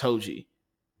was like Toji.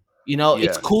 You know,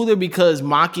 it's yeah, cooler because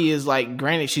Maki is like,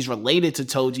 granted, she's related to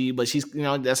Toji, but she's, you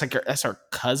know, that's her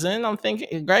cousin. I'm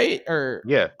thinking, right? Or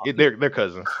yeah. They're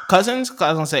cousins. cousins? 'Cause I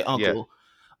was gonna say Yeah. uncle.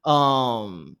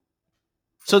 Um,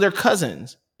 so they're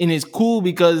cousins, and it's cool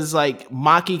because it's like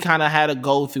Maki kind of had to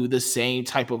go through the same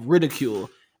type of ridicule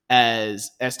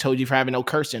as Toji for having no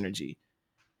curse energy,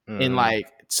 and Hmm. like,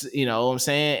 you know what I'm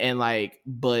saying, and like,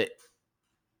 but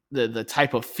the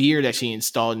type of fear that she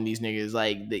installed in these niggas,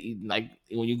 like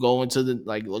when you go into the,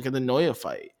 like, look at the Noya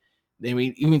fight. I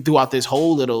mean, even throughout this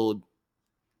whole little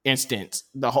instance,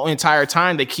 the whole entire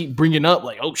time they keep bringing up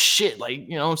like, oh shit, like,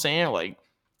 you know what I'm saying, like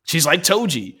she's like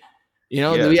Toji. You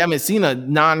know, Yeah, we haven't seen a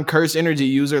non-curse energy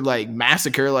user like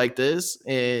massacre like this,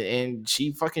 and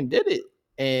she fucking did it.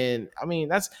 And I mean,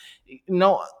 that's,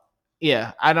 no,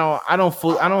 yeah, I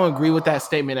don't agree with that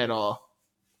statement at all.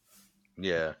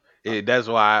 yeah. That's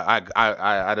why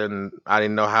I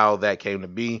didn't know how that came to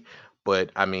be, but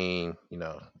I mean,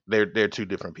 they're two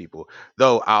different people.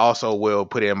 Though I also will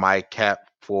put in my cap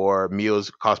for Meals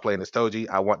cosplaying as Toji.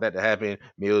 I want that to happen.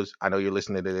 Meals, I know you're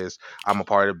listening to this. I'm a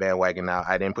part of the bandwagon now.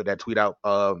 I didn't put that tweet out,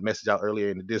 message out earlier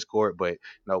in the Discord, but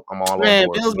no, I'm all on Man,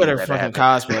 board. Mills We need better that to fucking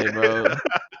happen. cosplay, bro.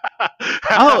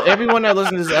 I hope everyone that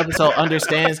listens to this episode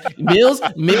understands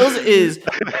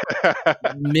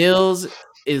Mills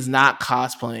is not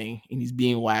cosplaying, and he's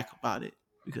being whack about it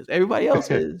because everybody else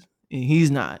is and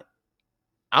he's not.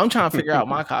 I'm trying to figure out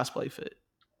my cosplay fit.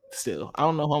 Still, I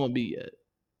don't know who I'm gonna be yet.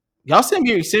 Y'all send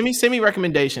me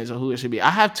recommendations of who it should be. I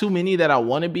have too many that I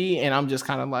want to be, and I'm just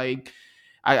kind of like,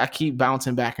 I keep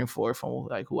bouncing back and forth from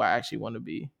like who I actually want to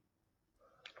be.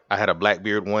 I had a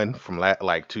Blackbeard one from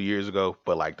like 2 years ago,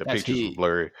 but like the That's pictures were heat.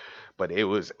 blurry. But it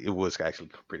was actually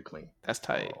pretty clean. That's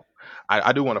tight.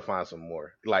 I do want to find some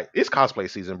more. Like, it's cosplay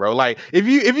season, bro. Like, if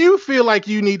you feel like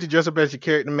you need to dress up as your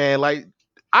character, man, like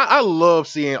I love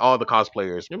seeing all the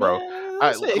cosplayers, Yeah, bro. man, I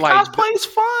that's it. like Cosplay's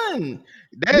fun.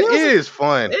 that Mills, is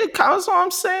fun. that's what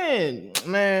I'm saying,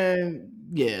 man.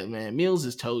 Yeah, man. Mills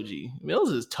is Toji.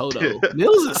 Mills is Toto.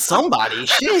 Mills is somebody.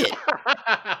 Shit.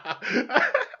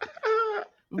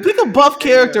 Pick a buff Yeah.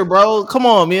 character, bro. Come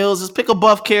on, Mills. Just pick a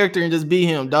buff character and just be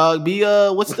him, dog. Be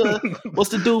what's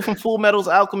the dude from Full Metal's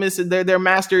Alchemist and their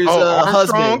master's Oh,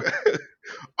 Armstrong. husband?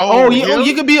 Oh, Oh, you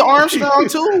him. could be Armstrong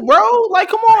too, bro. Like,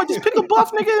 come on, just pick a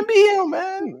buff nigga and be him,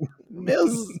 man.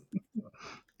 Mills,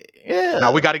 Now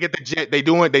yeah. we got to get the jet. They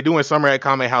doing summer at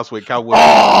Kame House with Cowboy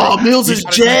Bebop, bro. Oh, Mills We is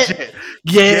got to do Jet. jet.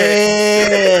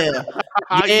 Jet.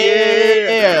 Yeah.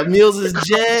 Yeah. Yeah. Mills is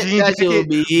Jet. Jean That shit will jacket,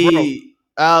 be bro. heat.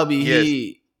 I'll be Yes.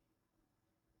 heat.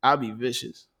 I'll be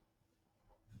vicious.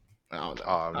 I don't know.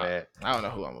 Oh man. I don't know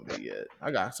who I'm gonna be yet.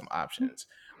 I got some options.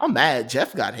 I'm mad.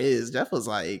 Jeff got his. Jeff was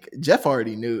like, Jeff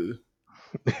already knew.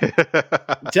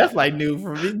 Jeff like knew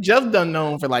for me. Jeff done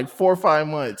known for like 4 or 5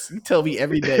 months. He tell me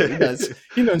every day.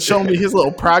 He done show me his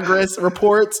little progress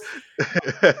reports.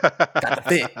 Got the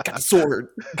fit, got the sword,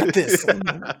 got this.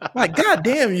 Like, God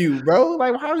damn you, bro.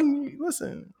 Like, how can you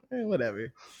listen?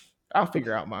 Whatever. I'll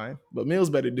figure out mine. But Mills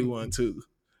better do one too.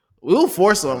 We'll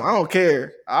force him. Uh, I don't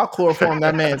care. I'll chloroform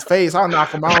that man's face. I'll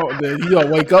knock him out. Then he gonna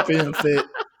wake up in a fit.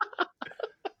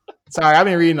 Sorry, I've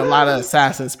been reading a lot of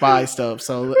assassin spy stuff,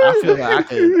 so I feel like I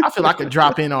could. I feel like I could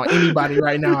drop in on anybody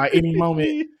right now at any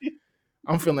moment.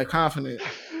 I'm feeling confident.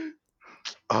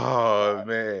 oh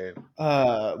man.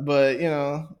 But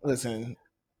listen,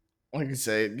 like you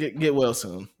say, get well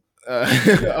soon.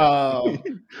 Um,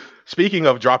 Speaking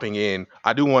of dropping in,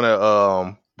 I do want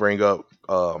to bring up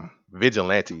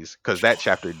Vigilantes because that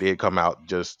chapter did come out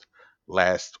just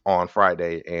last on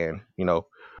Friday, and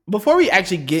before we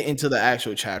actually get into the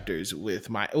actual chapters with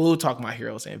we'll talk my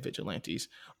heroes and vigilantes.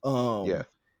 yeah,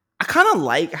 I kind of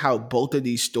like how both of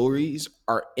these stories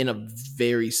are in a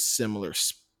very similar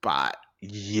spot.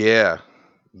 yeah,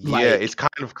 yeah. Like, It's kind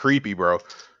of creepy, bro.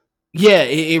 yeah,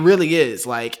 it really is.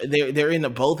 Like they're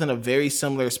both in a very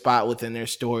similar spot within their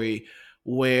story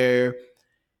where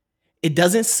it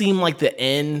doesn't seem like the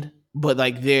end, but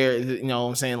like they're what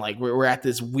I'm saying, like we're at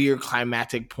this weird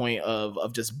climactic point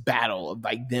of just battle, of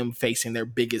like them facing their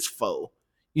biggest foe.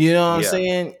 You know what I'm Yeah.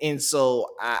 saying? And so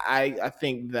I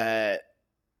think that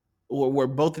where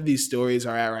both of these stories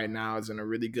are at right now is in a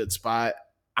really good spot.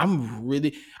 I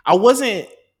wasn't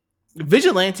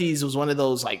Vigilantes was one of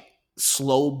those like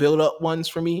slow build up ones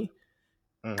for me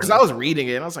because I Hmm. was reading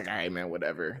it and I was like, all right, man,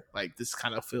 whatever. Like this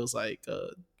kind of feels like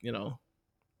you know,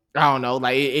 I don't know,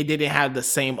 like it didn't have the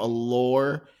same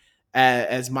allure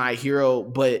as My Hero,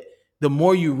 but the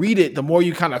more you read it, the more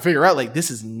you kind of figure out like this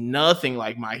is nothing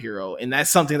like My Hero, and that's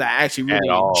something that I actually At really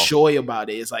all. enjoy about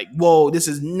it. It's like, whoa, this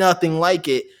is nothing like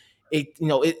it.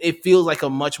 It feels like a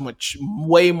much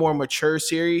way more mature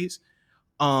series.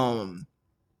 Um,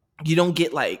 you don't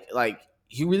get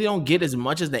you really don't get as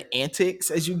much as the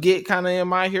antics as you get kind of in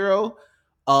My Hero.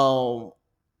 Um,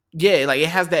 yeah, like it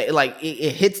has that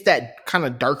it hits that kind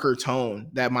of darker tone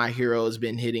that My Hero has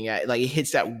been hitting at. Like it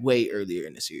hits that way earlier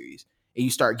in the series, and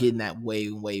you start getting that way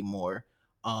more.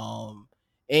 Um,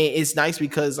 and it's nice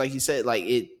because, like you said, like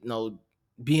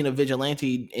being a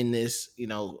vigilante in this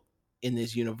in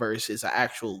this universe is an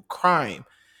actual crime.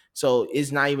 So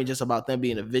it's not even just about them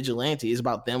being a vigilante; it's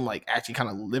about them like actually kind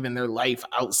of living their life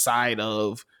outside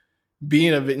of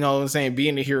being what I'm saying,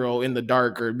 being a hero in the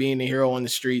dark or being a hero on the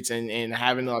streets and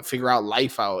having to figure out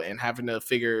life out and having to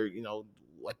figure,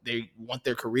 what they want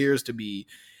their careers to be.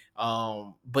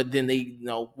 But then they,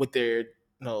 with their,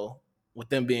 with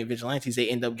them being vigilantes, they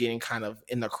end up getting kind of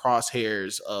in the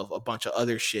crosshairs of a bunch of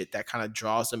other shit that kind of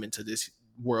draws them into this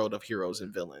world of heroes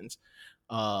and villains.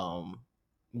 Um,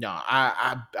 no,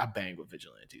 I bang with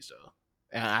vigilantes though,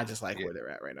 and I just like Yeah. where they're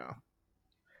at right now.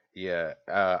 Yeah,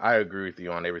 I agree with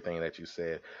you on everything that you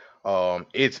said.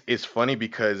 It's funny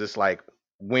because it's like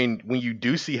when you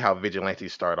do see how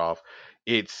vigilantes start off,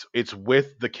 it's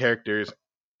with the characters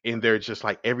in their just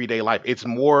like everyday life. It's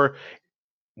more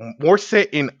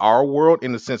set in our world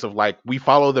in the sense of like we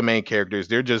follow the main characters.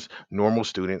 They're just normal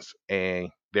students and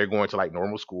they're going to like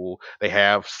normal school. They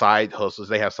have side hustles,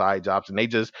 they have side jobs, and they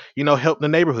just help the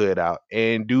neighborhood out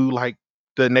and do like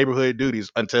the neighborhood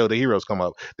duties until the heroes come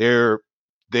up. They're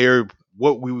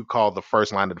what we would call the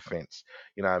first line of defense.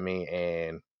 You know what I mean?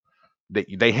 And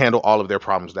they handle all of their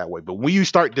problems that way. But when you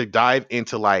start to dive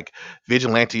into like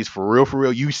vigilantes for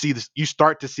real, you see this, you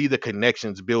start to see the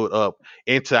connections build up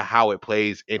into how it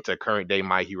plays into current day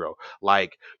My Hero.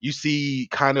 Like you see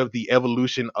kind of the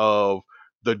evolution of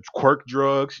the quirk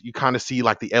drugs. You kind of see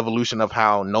like the evolution of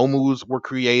how nomus were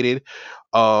created.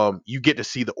 You get to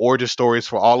see the origin stories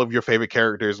for all of your favorite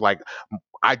characters. Like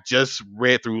I just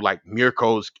read through like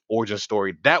Mirko's origin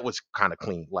story. That was kind of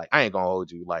clean. Like I ain't gonna hold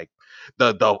you. Like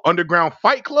the underground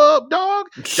fight club, dog.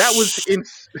 That was in.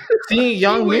 Seeing She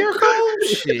Young went, Miracle,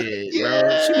 shit,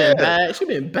 bro. She been yeah, bad. She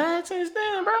been bad since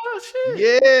then, bro.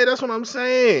 Shit. yeah. That's what I'm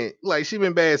saying. Like she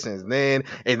been bad since then,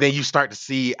 and then you start to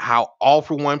see how All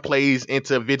for One plays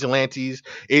into vigilantes.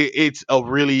 It's a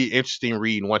really interesting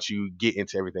read once you get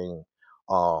into everything.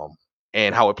 Um.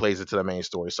 And how it plays into the main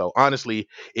story. So honestly,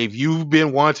 if you've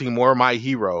been wanting more of My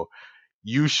Hero,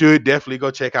 you should definitely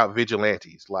go check out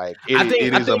Vigilantes. Like it I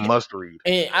is a think, must read.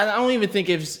 and I don't even think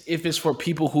if it's for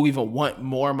people who even want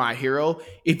more My Hero.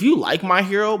 If you like My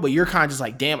Hero, but you're kind of just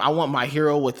like, damn, I want My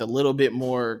Hero with a little bit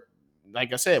more,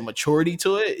 like I said, maturity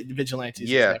to it. Vigilantes is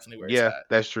Yeah, definitely where it's yeah, at.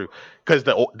 that's true. Because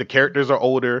the characters are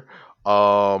older.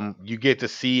 You get to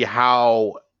see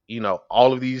how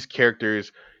all of these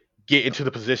characters get into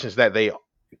the positions that they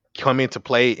come into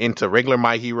play into regular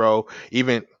My Hero.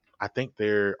 Even I think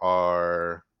there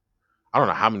are. I don't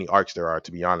know how many arcs there are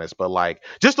to be honest, but like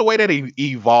just the way that he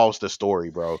evolves the story,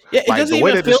 bro. Yeah, it Like doesn't the way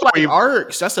even that the feel like story,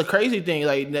 arcs. That's the crazy thing.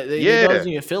 Like it yeah, doesn't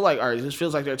even feel like arcs. It just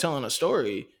feels like they're telling a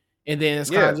story. And then it's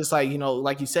kind Yeah. of just like,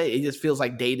 like you say, it just feels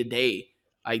like day to day.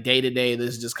 Like day to day,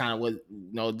 this is just kind of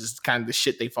what, just kind of the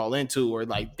shit they fall into, or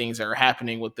like things that are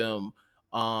happening with them.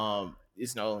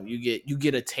 You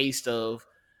get a taste of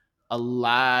a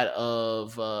lot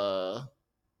of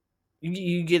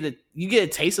you get a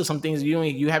taste of some things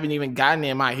you haven't even gotten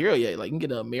in My Hero yet. Like you can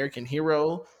get an American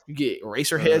Hero, you get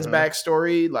Eraserhead's Mm-hmm.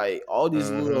 backstory, like all these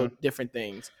little Mm-hmm. different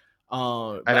things.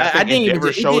 And But I I think didn't even Endeavor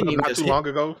just it showed didn't up even not just too hit. long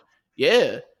ago.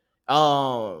 Yeah.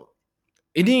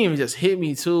 It didn't even just hit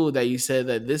me too that you said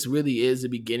that this really is the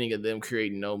beginning of them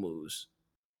creating no moves.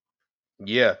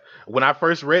 Yeah. When I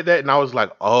first read that, and I was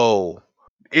like, oh,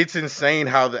 it's insane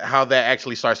how that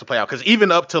actually starts to play out. Because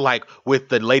even up to like with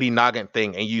the Lady Noggin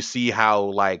thing, and you see how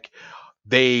like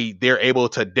they're able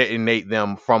to detonate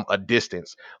them from a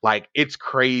distance. Like it's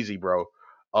crazy, bro.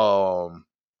 I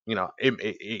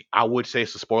would say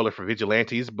it's a spoiler for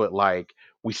Vigilantes, but like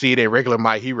we see it in regular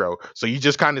My Hero, so you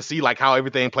just kind of see like how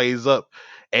everything plays up.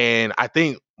 And I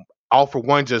think all for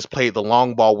one just played the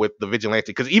long ball with the vigilante,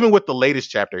 because even with the latest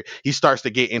chapter he starts to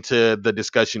get into the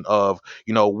discussion of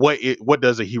what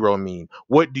does a hero mean,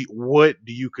 what do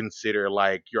you consider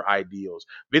like your ideals.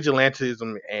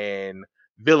 Vigilantism and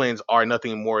villains are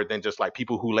nothing more than just like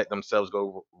people who let themselves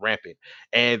go rampant,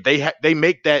 and they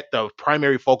make that the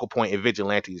primary focal point in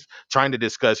Vigilantes, trying to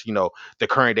discuss the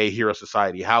current day hero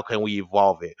society. How can we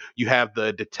evolve it? You have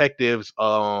the detectives,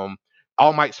 All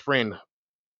Might's friend,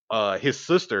 his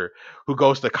sister, who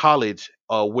goes to college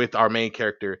with our main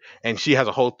character, and she has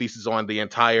a whole thesis on the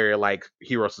entire like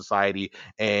hero society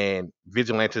and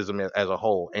vigilantism as a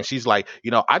whole. And she's like,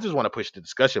 I just want to push the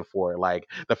discussion for it. Like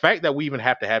the fact that we even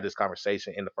have to have this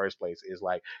conversation in the first place is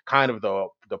like kind of the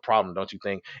problem, don't you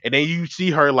think? And then you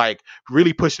see her like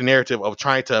really push the narrative of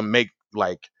trying to make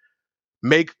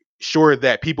sure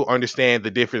that people understand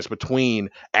the difference between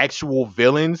actual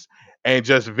villains and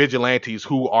just vigilantes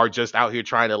who are just out here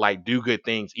trying to like do good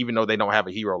things even though they don't have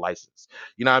a hero license.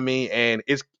 You know what I mean? And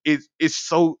it's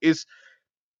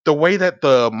the way that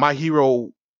the My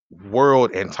Hero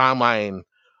world and timeline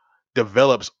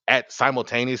develops at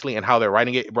simultaneously, and how they're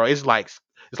writing it, bro. It's like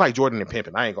Jordan and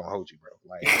Pimpin. I ain't gonna hold you, bro.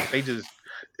 Like they just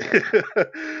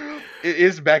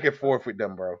it's back and forth with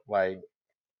them, bro. Like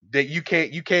that you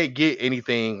can't get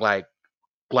anything like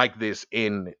this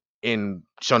in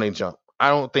Shonen Jump. I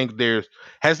don't think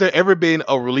has there ever been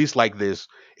a release like this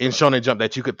in Shonen Jump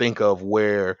that you could think of,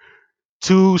 where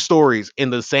two stories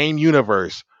in the same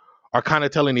universe are kind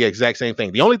of telling the exact same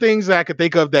thing. The only things that I could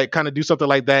think of that kind of do something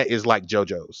like that is like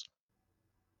JoJo's.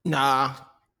 Nah,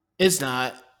 it's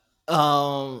not.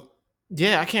 Um,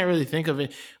 yeah, I can't really think of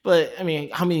it. But I mean,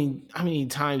 how many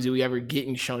times do we ever get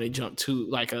in Shonen Jump to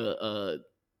like a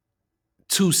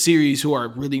two series who are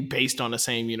really based on the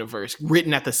same universe,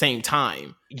 written at the same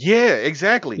time? Yeah,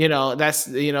 exactly. That's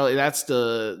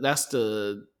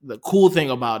the cool thing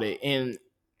about it. And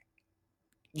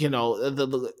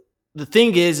the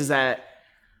thing is that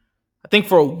I think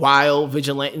for a while,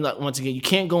 vigilante. Like, once again, you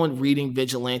can't go in reading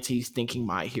vigilantes thinking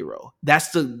My Hero. That's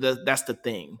the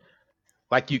thing.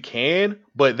 Like you can,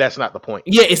 but that's not the point.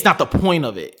 Yeah, it's not the point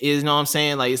of it. You know what I'm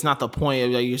saying? Like, it's not the point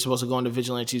of, like, you're supposed to go into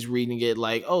vigilantes reading it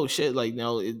like, oh shit, like,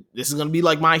 this is gonna be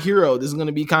like My Hero. This is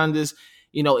gonna be kind of this.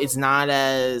 It's not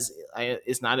as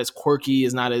quirky.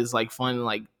 It's not as like fun.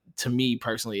 Like, to me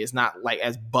personally, it's not like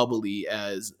as bubbly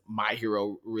as My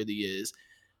Hero really is.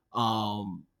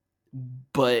 Um,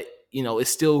 but it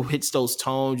still hits those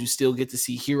tones. You still get to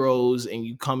see heroes, and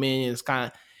you come in, and it's kind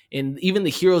of, and even the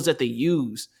heroes that they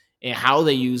use and how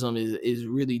they use them is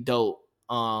really dope.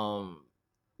 Because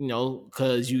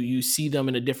you see them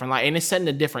in a different light, and it's set in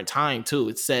a different time too.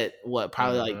 It's set, what,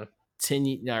 probably like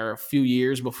Hmm. or a few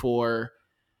years before.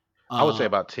 I would say uh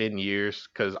about 10 years,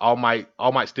 because All Might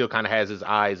still kind of has his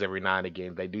eyes every now and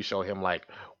again. They do show him like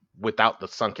without the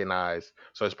sunken eyes,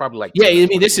 so it's probably like yeah, 10 to I mean,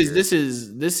 20 this is years. this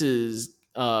is this is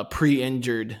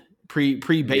pre-injured, pre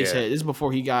base Yeah, head. This is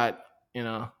before he got, you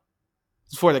know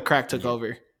before the crack took yeah,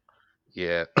 over.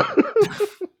 yeah.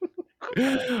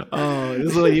 Oh,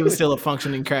 this is when he was still a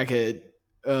functioning crackhead.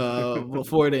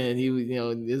 Before then,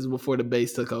 this is before the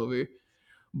base took over.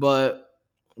 But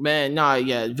man, nah,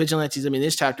 yeah, vigilantes. I mean,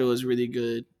 this chapter was really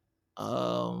good.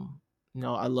 I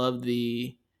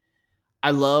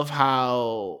love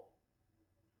how,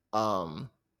 um,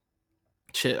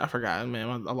 shit, I forgot,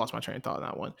 man. I lost my train of thought on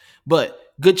that one. But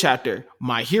good chapter.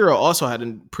 My Hero also had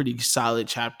a pretty solid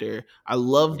chapter. I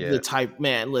love the Yes. type,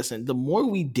 man. Listen, the more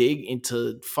we dig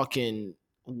into fucking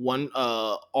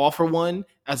All for One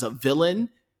as a villain,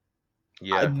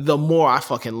 Yeah. the more I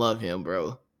fucking love him,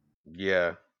 bro.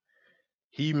 Yeah.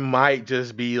 He might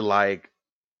just be like,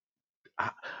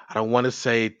 I, I don't want to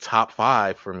say top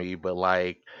five for me, but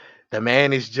like the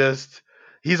man is just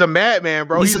he's a madman,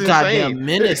 bro. He's He's a insane. goddamn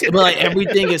menace. But like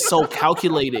everything is so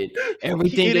calculated.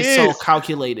 Everything It is so is.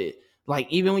 calculated. Like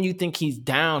even when you think he's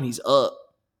down, he's up.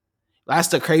 That's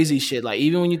the crazy shit. Like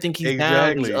even when you think he's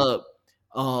down, he's Exactly. up.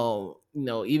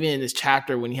 Even in this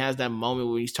chapter when he has that moment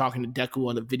where he's talking to Deku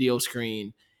on the video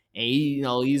screen, and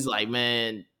he's like,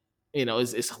 man,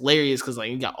 it's hilarious because like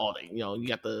you got all the, you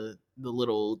got the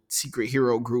little secret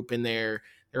hero group in there.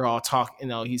 They're all talking.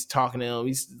 He's talking to him.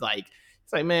 He's like,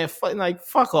 man,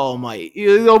 fuck All Might.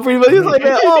 Pretty much. He's like,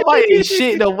 man, All Might ain't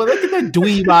shit though. But look at that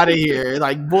dweeb out of here.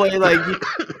 Like, boy, like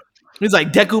he's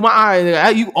like, Deku, my eye.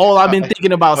 You all I've been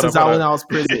thinking about Hold up, since I hold was up. in house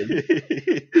prison.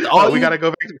 Hold All up, we you gotta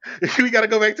go back. We gotta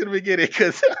go back to the beginning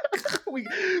because we.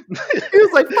 He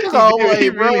was like, fuck All He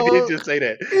Might, really did bro. just say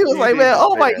that. He was He like, did man, just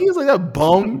All say Might. that. He was like, that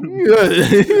bum.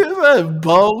 He was a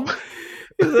bum.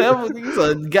 He's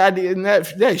a goddamn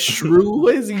that shrew.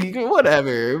 What is he?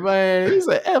 Whatever, man. He's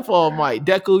like F All Might.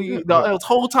 Deku, the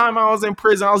whole time I was in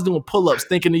prison, I was doing pull-ups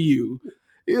thinking of you.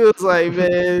 He was like,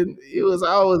 man,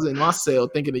 I was in my cell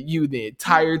thinking of you the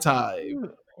entire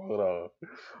time. Hold on.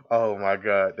 Oh my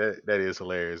god, that is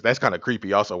hilarious. That's kind of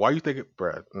creepy. Also, why you thinking,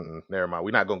 bruh? Never mind.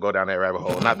 We're not gonna go down that rabbit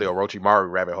hole. Not the Orochimaru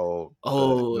rabbit hole.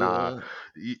 Nah.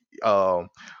 Oh, Um.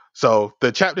 So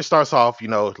the chapter starts off.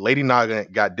 Lady Naga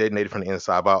got detonated from the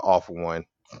inside by Awful One.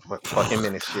 Fucking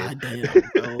menace shit. god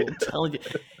damn, bro. I'm telling you.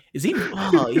 Is he?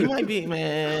 Oh, he might be,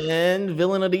 man.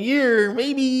 Villain of the year,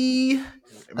 maybe.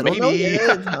 I don't know Maybe.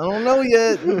 yet. I don't know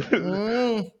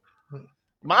yet.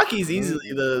 Maki's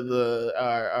easily the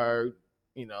our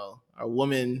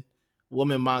woman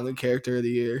manga character of the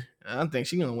year. I don't think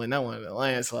she's gonna win that one in a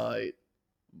landslide.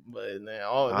 But man,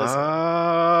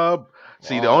 listen,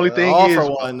 See, the only thing all for is,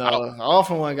 one though. All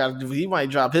for one got to do. He might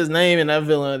drop his name in that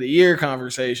villain of the year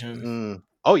conversation.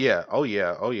 oh yeah, oh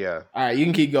yeah, oh yeah. All right, you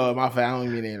can keep going. My fault. I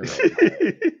don't mean to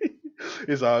interrupt.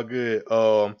 It's all good.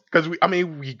 Because we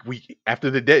after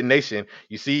the detonation,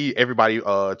 you see everybody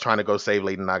trying to go save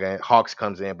Lady Naga. And Hawks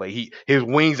comes in, but his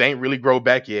wings ain't really grow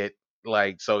back yet.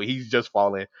 Like so, he's just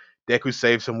falling. Deku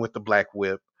saves him with the black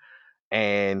whip,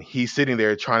 and he's sitting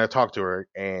there trying to talk to her,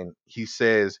 and he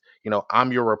says,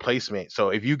 I'm your replacement. So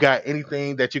if you got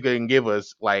anything that you can give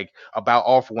us, like about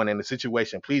All For One in the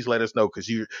situation, please let us know because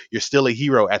you're still a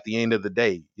hero at the end of the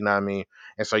day. You know what I mean?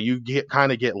 And so you get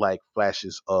like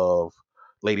flashes of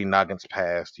Lady Noggin's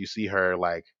past. You see her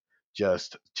like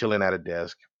just chilling at a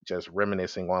desk, just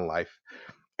reminiscing on life,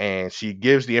 and she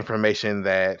gives the information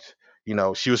that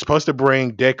she was supposed to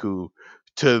bring Deku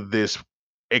to this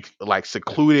like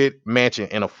secluded mansion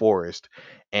in a forest,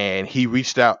 and he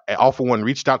reached out. All For One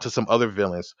reached out to some other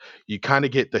villains. You kind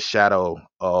of get the shadow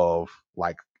of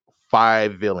like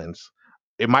five villains.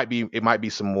 It might be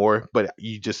some more, but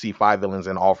you just see five villains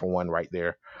in All For One right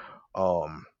there.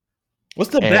 Um,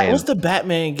 What's and the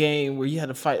Batman game where you had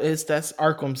to fight? That's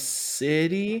Arkham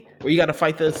City where you got to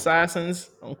fight the assassins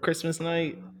on Christmas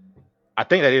night. I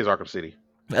think that is Arkham City.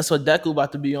 That's what Deku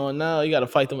about to be on now. You got to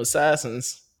fight them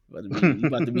assassins. You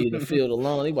about to be in the field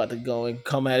alone. He about to go and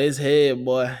come at his head,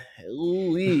 boy.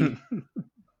 Ooh-wee.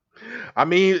 I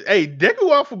mean, hey,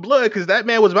 Deku out for blood because that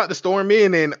man was about to storm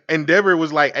in, and Endeavor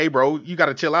was like, "Hey, bro, you got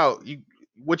to chill out.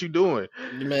 What you doing?"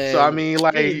 So I Man, mean,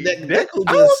 like, Deku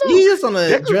I don't know. he's just on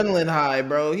an Deku, adrenaline high,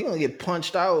 bro. He gonna get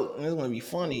punched out and it's gonna be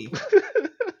funny.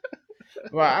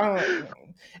 Right,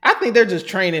 I think they're just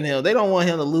training him. They don't want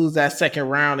him to lose that second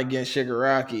round against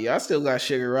Shigaraki. I still got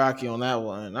Shigaraki on that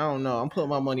one. I don't know. I'm putting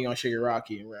my money on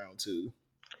Shigaraki in round 2.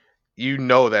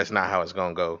 that's not how it's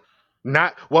gonna go.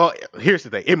 Not well. Here's the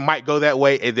thing: it might go that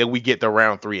way, and then we get to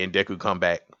round 3, and Deku come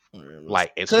back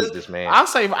like and Because sweep this man. I'll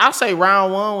say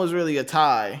round 1 was really a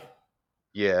tie.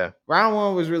 Yeah, Round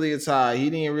 1 was really a tie. He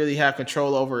didn't really have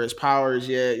control over his powers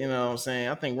yet. You know what I'm saying?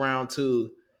 I think round 2,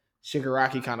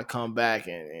 Shigaraki kind of come back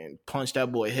and punch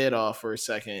that boy head off for a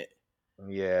second.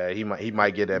 yeah. He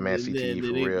might get that man CTE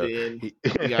for real. Then He,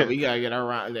 we gotta get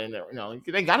around. Then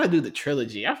they gotta do the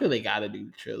trilogy. I feel they gotta do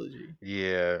the trilogy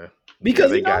yeah, yeah.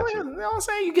 because They got you. you know what I'm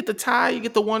saying. You get the tie, you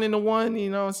get the 1 in the 1. You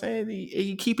know what I'm saying.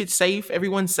 You keep it safe.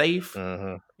 Everyone's safe.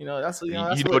 Mm-hmm. That's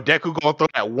what. Deku gonna throw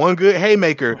that one good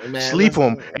haymaker, Man, sleep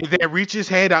him, listen. and then reach his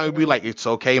hand out and be like, "It's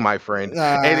okay, my friend."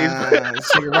 And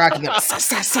it's Shigaraki got sa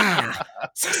sa sa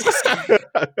sa sa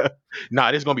sa.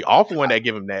 nah, this is gonna be awful when they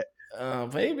give him that.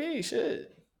 Baby,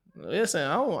 shit. Listen,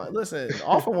 I don't want. Listen,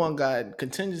 All For One got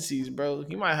contingencies, bro.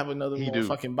 He might have another He do.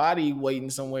 motherfucking body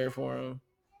waiting somewhere for him.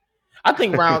 I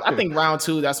think round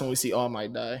 2. That's when we see All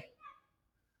Might die.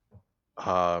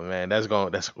 Oh man, that's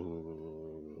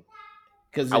ooh.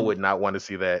 Because I would not want to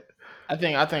see that.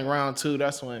 I think round two.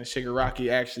 That's when Shigaraki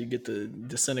actually get to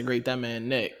disintegrate that man's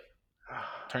neck,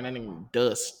 turn that nigga to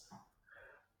dust.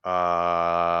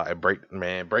 And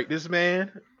break this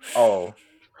man. Oh,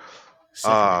 Sick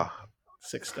man, uh,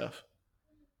 sick stuff.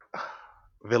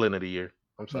 villain of the year.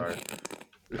 I'm sorry.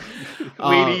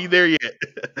 We ain't uh, even there yet.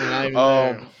 we're not even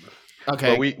there. um, but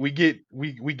Okay. we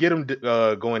get him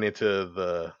going into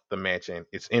the mansion.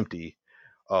 It's empty.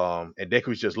 And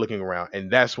Deku's just looking around,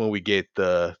 and that's when we get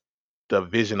the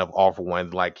vision of All for One.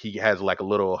 Like he has like a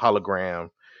little hologram,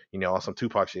 on some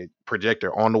Tupac shit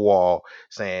projector on the wall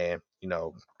saying,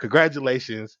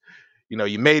 congratulations,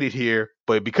 you made it here.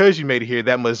 But because you made it here,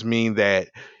 that must mean that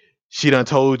she done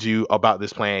told you about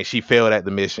this plan. She failed at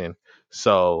the mission.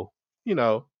 So, you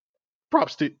know,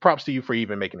 props to you for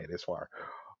even making it this far.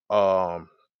 Um,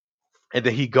 and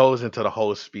then he goes into the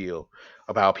whole spiel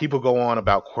about people go on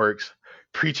about quirks,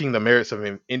 preaching the merits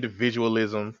of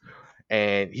individualism,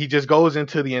 and he just goes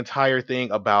into the entire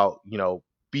thing about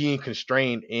being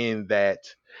constrained in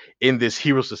this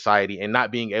hero society and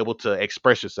not being able to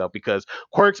express yourself, because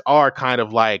quirks are kind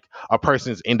of like a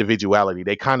person's individuality.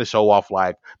 They kind of show off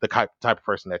like the type of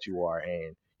person that you are.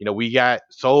 And we got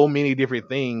so many different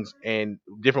things and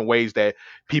different ways that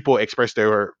people express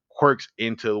their quirks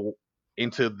into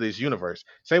this universe,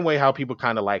 same way how people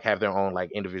kind of like have their own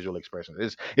like individual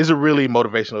expressions. It's a really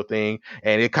motivational thing,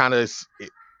 and it kind of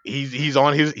he's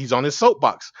on his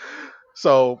soapbox.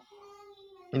 So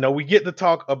we get to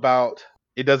talk about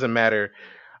it doesn't matter.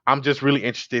 I'm just really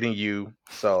interested in you.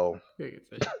 So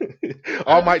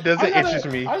All Might I doesn't gotta, interest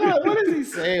me. I gotta. What does he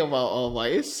say about All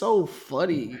Might? It's so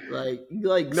funny. Like he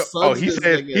like No, oh, suds he this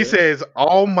says he nigga. says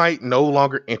All Might no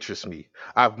longer interests me.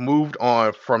 I've moved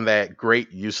on from that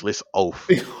great useless oath.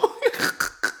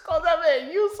 Oh, that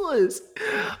man useless.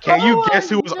 Can you Oh guess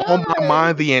who was on my my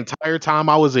mind the entire time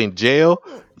I was in jail?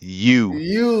 god. You.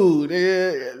 You,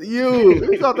 nigga, you.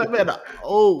 He called that man a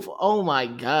oaf. Oh my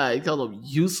god. He called him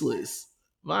useless.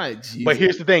 My But Jesus.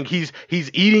 here's the thing: he's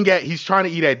trying to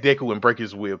eat at Deku and break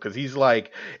his will, because he's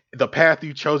like, the path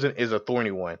you've chosen is a thorny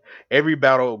one. Every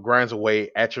battle grinds away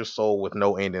at your soul with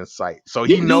no end in sight. So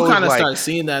he You do knows, kind of like, start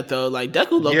seeing that though. Like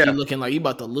Deku Loki yeah, looking like he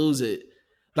about to lose it.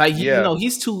 Like yeah.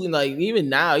 he's too like even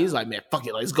now he's like, man, fuck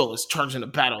it, let's go, let's charge in the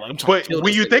battle. Like, I'm trying to But kill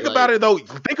when this you nigga. think about Like it, though,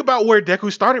 think about where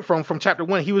Deku started from chapter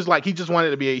one. He was like, he just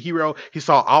wanted to be a hero. He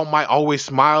saw All Might always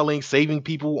smiling, saving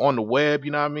people on the web.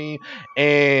 You know what I mean?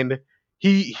 And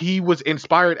he was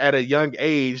inspired at a young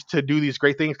age to do these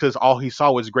great things because all he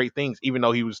saw was great things, even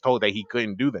though he was told that he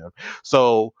couldn't do them.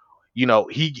 So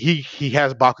he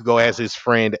has Bakugo as his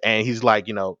friend, and he's like,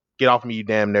 get off me, you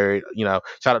damn nerd.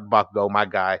 Shout out to Bakugo, my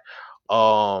guy.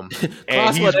 And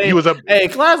class one he A, was a hey,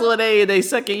 class one A in their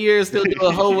second year still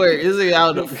doing homework. This nigga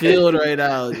out in the field right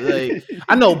now. Like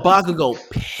I know Bakugo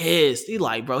pissed. He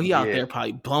like, bro, he out yeah. there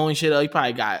probably blowing shit up. He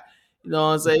probably got, you know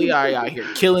what I'm saying? He already out here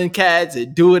killing cats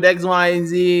and doing X, Y, and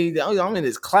Z. I'm in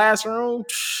his classroom.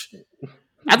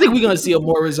 I think we're gonna see a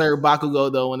more reserved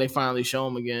Bakugo though when they finally show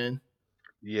him again.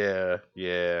 Yeah,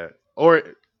 yeah. Or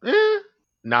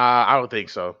nah, I don't think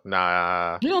so.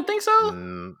 Nah. You don't think so?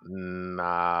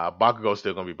 Nah. Bakugo's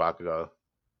still gonna be Bakugo.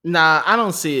 Nah, I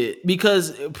don't see it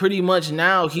because pretty much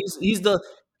now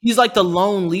he's like the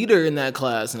lone leader in that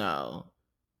class now.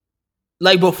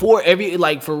 Like before every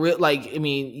like for real, like I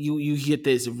mean you get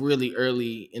this really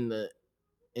early in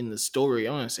the story.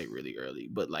 I want to say really early,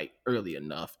 but like early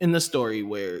enough in the story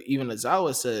where even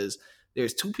Azawa says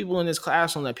there's two people in this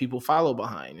classroom that people follow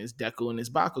behind. It's Deku and it's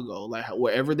Bakugo. Like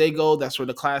wherever they go, that's where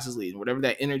the class is leading. Whatever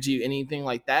that energy, anything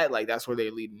like that, like that's where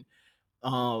they're leading.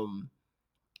 Um,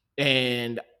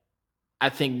 and I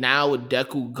think now with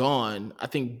Deku gone, I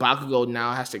think Bakugo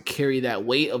now has to carry that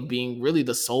weight of being really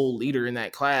the sole leader in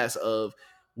that class of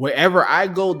wherever I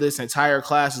go, this entire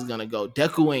class is gonna go.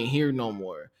 Deku ain't here no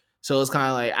more. So it's kind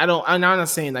of like I'm not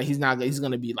saying that he's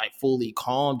gonna be like fully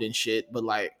calmed and shit, but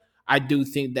like I do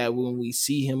think that when we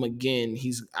see him again,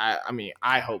 I mean,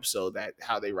 I hope so that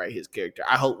how they write his character.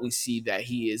 I hope we see that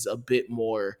he is a bit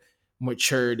more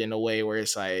matured in a way where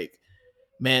it's like,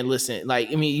 man, listen, like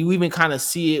I mean, you even kind of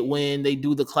see it when they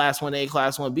do the class 1A,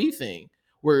 class 1B thing,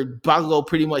 where Bakugo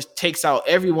pretty much takes out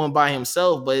everyone by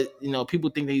himself, but people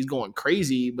think that he's going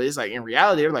crazy, but it's like in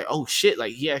reality, they're like, oh shit,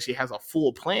 like he actually has a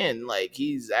full plan. Like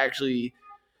he's actually,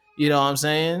 you know what I'm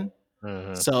saying?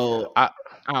 hmm So I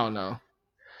I don't know.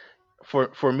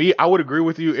 for me, I would agree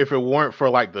with you if it weren't for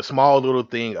like the small little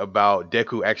thing about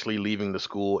Deku actually leaving the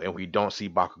school and we don't see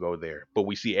Bakugo there, but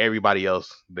we see everybody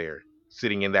else there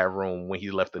sitting in that room when he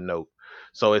left the note.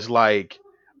 So it's like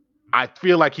I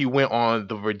feel like he went on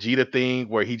the Vegeta thing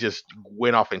where he just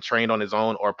went off and trained on his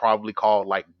own, or probably called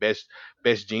like best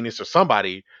genius or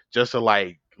somebody just to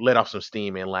like let off some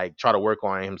steam and like try to work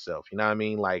on himself. You know what I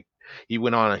mean? Like he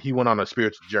went on a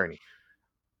spiritual journey,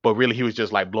 but really he was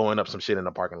just like blowing up some shit in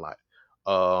the parking lot.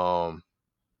 Um,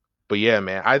 but yeah,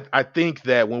 man, I think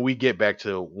that when we get back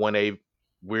to 1A,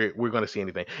 we're gonna see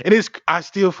anything, and it's I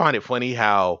still find it funny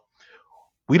how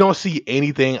we don't see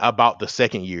anything about the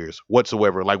second years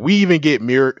whatsoever. Like we even get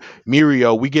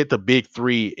Mirio, we get the big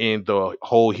three in the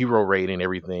whole hero raid and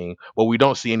everything, but we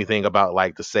don't see anything about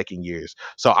like the second years.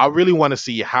 So I really want to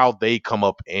see how they come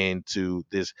up into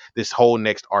this whole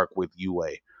next arc with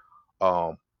UA.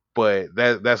 Um, but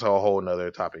that's a whole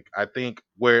nother topic. I think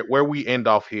where we end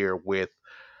off here with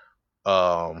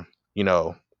um, you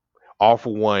know, all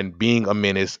for one being a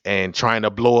menace and trying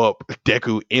to blow up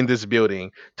Deku in this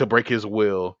building to break his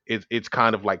will. It's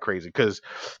kind of like crazy because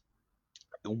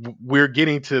we're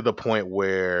getting to the point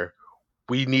where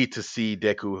we need to see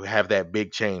Deku have that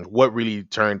big change. What really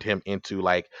turned him into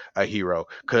like a hero?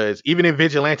 Because even in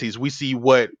Vigilantes, we see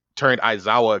what turned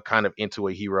Aizawa kind of into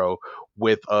a hero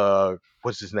with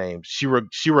what's his name?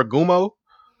 Shiragumo?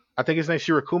 I think his name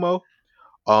Shirakumo.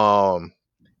 Um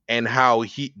and how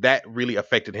he that really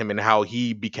affected him and how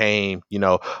he became,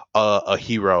 a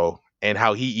hero and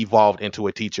how he evolved into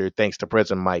a teacher thanks to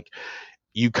President Mike.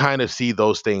 You kind of see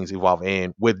those things evolve.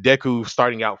 And with Deku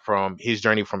starting out from his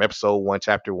journey from episode one,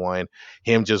 chapter one,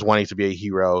 him just wanting to be a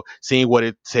hero, seeing what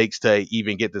it takes to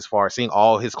even get this far, seeing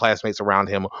all his classmates around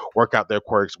him work out their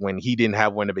quirks when he didn't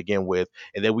have one to begin with.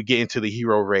 And then we get into the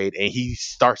hero raid and he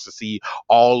starts to see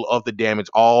all of the damage,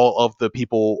 all of the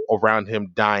people around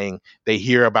him dying. They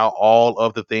hear about all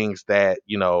of the things that,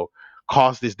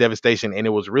 caused this devastation. And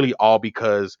it was really all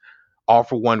because All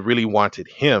for One really wanted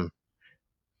him.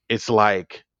 It's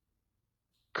like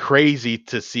crazy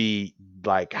to see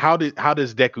like how does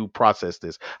Deku process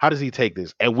this? How does he take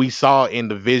this? And we saw in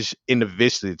the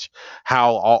visage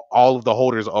how all of the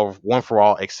holders of One for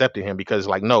All accepted him because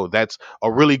like no, that's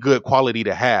a really good quality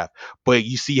to have. But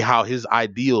you see how his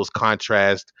ideals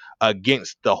contrast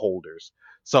against the holders.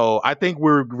 So I think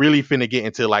we're really finna get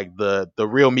into like the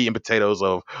real meat and potatoes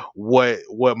of what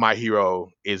my hero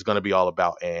is gonna be all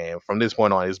about. And from this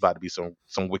point on, it's about to be some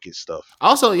wicked stuff.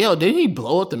 Also, yo, didn't he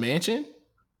blow up the mansion?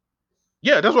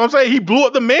 Yeah, that's what I'm saying. He blew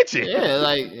up the mansion. Yeah,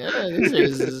 like this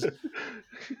is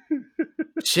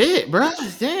shit, bro.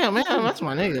 Damn, man, that's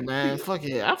my nigga, man. Fuck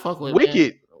it, I fuck with man.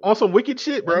 Wicked on some wicked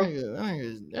shit, That bro.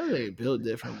 nigga, that nigga built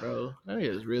different, bro. That nigga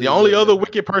is The really only built other different.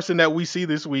 wicked person that we see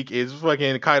this week is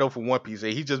fucking Kaido from One Piece.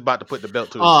 And he's just about to put the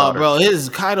belt to his Oh, daughter. bro, his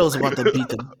Kaido's about to beat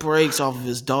the brakes off of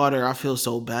his daughter. I feel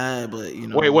so bad, but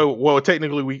Wait. Well,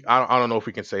 technically, I don't know if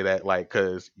we can say that, like,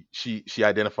 because she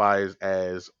identifies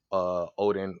as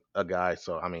Odin, a guy.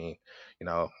 So I mean,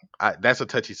 that's a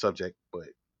touchy subject, but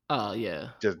oh yeah.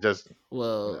 just you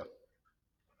Well, know.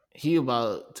 he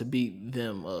about to beat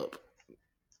them up.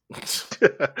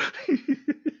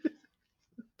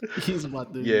 He's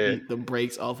about to Yeah, beat the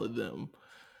brakes off of them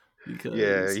yeah.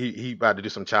 because He about to do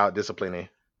some child disciplining.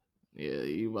 yeah,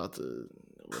 you about to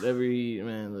whatever he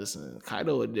man. Listen,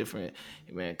 Kaido a different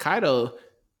man. Kaido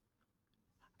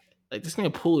like this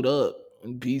nigga pulled up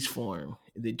in beast form.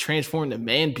 They transformed to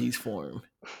man beast form.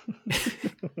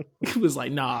 He was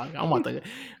like, "Nah, I'm about to.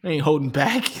 I ain't holding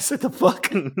back." He said, "The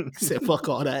fuck." He said, "Fuck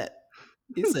all that."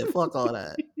 He said, "Fuck all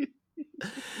that."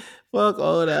 Fuck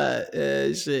all that.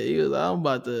 Yeah, shit. He was like, I'm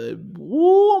about to.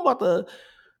 Woo, I'm about to.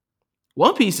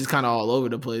 One Piece is kind of all over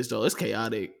the place though. It's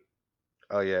chaotic.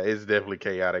 Oh yeah, it's definitely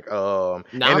chaotic. And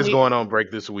it's Nami, going on break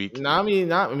this week. Nami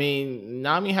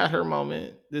had her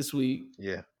moment this week.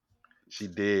 Yeah, she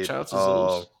did. Shout out to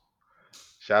Zeus.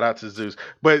 Shout out to Zeus.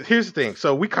 But here's the thing.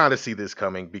 So we kind of see this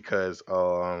coming because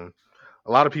a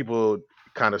lot of people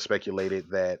kind of speculated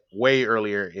that way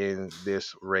earlier in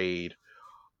this raid,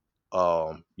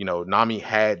 Nami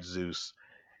had Zeus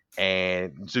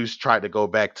and Zeus tried to go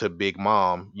back to Big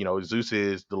Mom. Zeus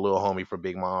is the little homie for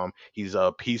Big Mom. He's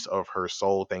a piece of her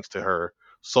soul thanks to her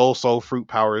soul fruit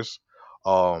powers.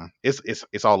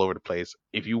 It's all over the place.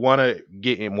 If you want to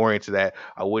get more into that,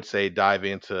 I would say dive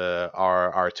into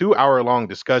our 2 hour long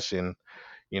discussion,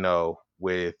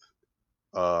 with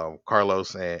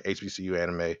Carlos and HBCU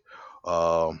anime.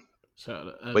 Um, Shout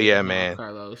out, but yeah, nah, man,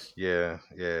 Carlos. yeah,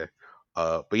 yeah.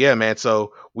 But yeah, man.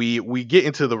 So we get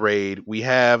into the raid. We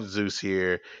have Zeus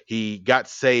here. He got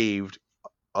saved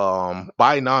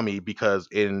by Nami, because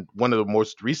in one of the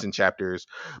most recent chapters,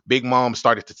 Big Mom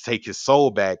started to take his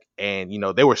soul back, and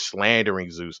they were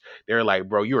slandering Zeus. They were like,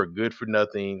 "Bro, you are good for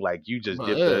nothing. Like you just But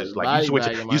dipped us. Like body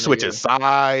bagging you my switching nigga.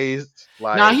 sides.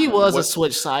 Now Like he was a what?"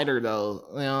 switch sider though.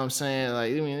 You know what I'm saying?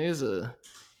 Like I mean, there's a.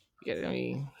 Yeah, I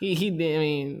mean, he did. I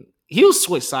mean, he was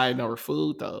switch sided over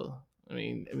food though. I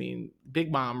mean,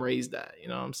 Big Mom raised that. You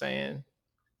know what I'm saying?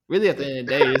 Really, at the end of the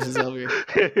day, this is over. You know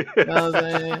what I'm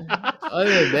saying? At the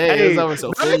end of the day, it's Hey, over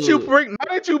some food. now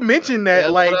that you mention that,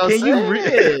 That's what like, I'm can you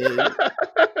saying.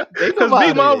 Think because Big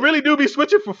about Mom it. really do be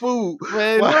switching for food.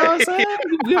 Man, you know what I'm Like, saying?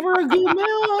 You give her a good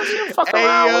meal, she'll fuck hey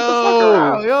around with the fuck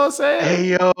around. yo, You know what I'm saying?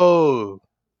 hey yo,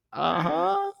 Uh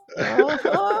huh. Uh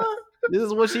huh. This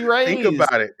is what she think raised.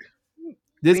 about it.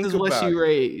 This Think is what she about it.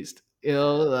 raised. You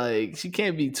know, like she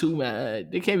can't be too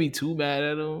mad. They can't be too mad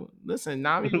at him. Listen,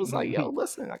 Nami was like, "Yo,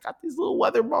 listen, I got these little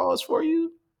weather balls for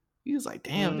you." He was like,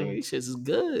 "Damn, nigga, Mm. these shits is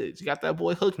good." She got that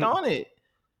boy hooked on it.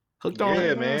 Hooked on, Yeah, you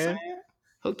know what I'm man. saying?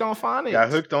 Hooked on Got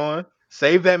phonics. hooked on.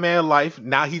 Saved that man life.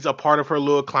 Now he's a part of her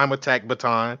little climb attack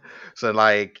baton. So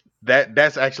like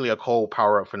that's actually a cold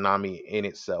power up for Nami in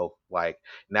itself. Like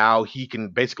now he can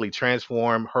basically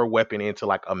transform her weapon into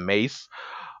like a mace,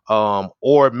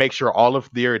 or make sure all of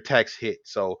their attacks hit.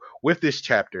 So with this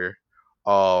chapter,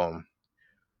 um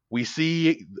we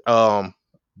see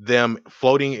them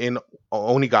floating in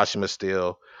Onigashima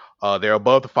still. They're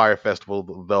above the fire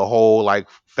festival, the whole like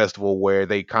festival where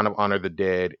they kind of honor the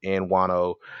dead in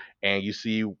Wano, and you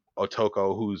see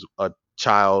Otoko, who's a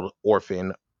child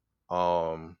orphan,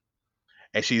 um,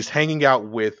 and she's hanging out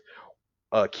with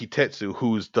Kitetsu,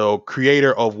 who's the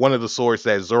creator of one of the swords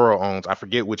that Zoro owns. I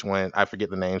forget which one. I forget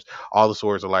the names. All the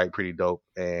swords are like pretty dope,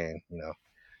 and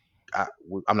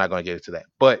I'm not going to get into that,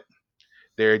 but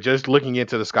they're just looking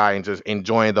into the sky and just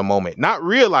enjoying the moment, not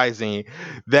realizing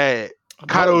that I told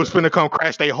Kaido's you. finna come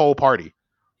crash their whole party.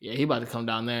 Yeah, he about to come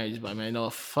down there and just be like, man, no,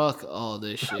 fuck all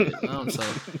this shit.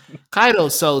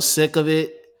 Kaido's so sick of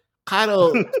it.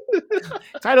 Kaido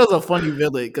Kaido's a funny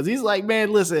villain because he's like,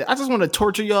 man, listen, I just want to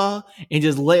torture y'all and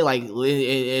just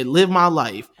and live my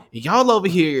life. And y'all over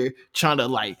here trying to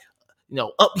like,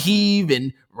 upheave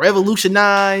and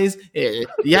revolutionize, yada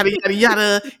yada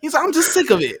yada. He's like, I'm just sick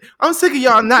of it. I'm sick of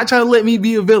y'all not trying to let me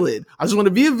be a villain. I just want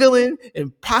to be a villain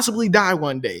and possibly die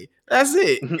one day. That's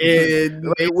it. And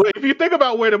Like, if you think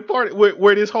about where the party,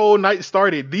 where this whole night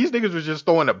started, these niggas was just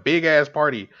throwing a big ass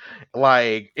party,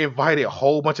 like invited a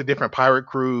whole bunch of different pirate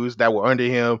crews that were under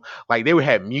him. Like they would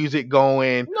have music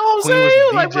going. you know what I'm Queen saying? was the He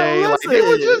was like, bro, DJ. Like listen. they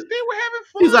were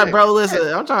He's like, having bro, fun.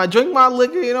 listen, I'm trying to drink my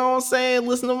liquor, you know what I'm saying?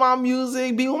 Listen to my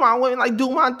music, be with my women, like do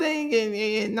my thing,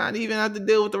 and not even have to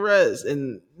deal with the rest.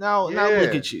 And now look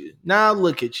Yeah. at you. Now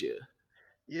look at you.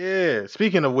 Yeah.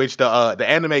 Speaking of which, the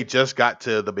anime just got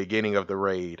to the beginning of the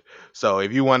raid. So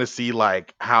if you want to see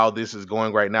like how this is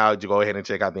going right now, you go ahead and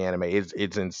check out the anime. It's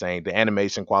insane. The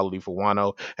animation quality for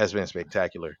Wano has been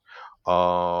spectacular.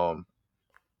 Um,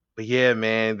 but yeah,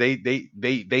 man, they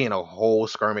in a whole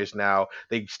skirmish now.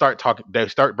 They start talking. They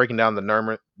start breaking down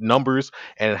the numbers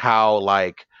and how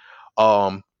like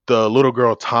the little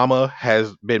girl Tama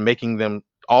has been making them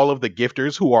all of the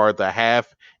gifters who are the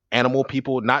half animal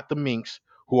people, not the minks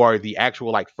who are the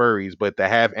actual like furries, but the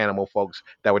half animal folks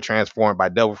that were transformed by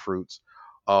devil fruits.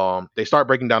 They start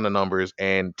breaking down the numbers,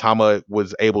 and Tama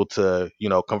was able to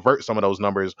convert some of those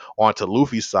numbers onto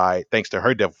Luffy's side thanks to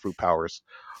her devil fruit powers.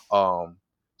 Um,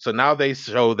 so now they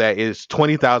show that it's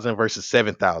 20,000 versus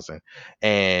 7,000,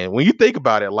 and when you think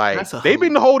about it, like That's a they've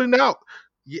been holding out.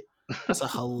 that's a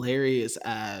hilarious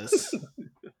ass.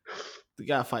 We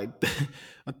gotta fight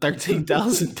a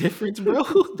 13,000 difference, bro.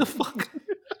 The fuck?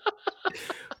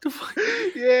 The fuck?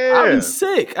 I'll be Yeah.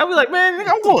 sick. I'll be like, man,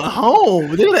 nigga, I'm going home.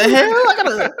 What the hell? I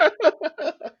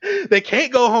gotta. They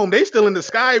can't go home. They still in the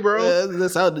sky, bro.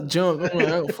 That's out the jump. I'm like,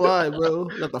 I don't fly,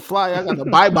 bro. I got the fly. I got the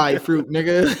bye bye fruit,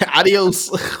 nigga. Adios.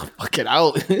 Fuck it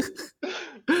out.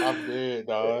 I'm dead,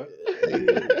 dog.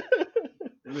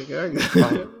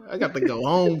 Nigga, I got to go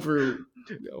home fruit.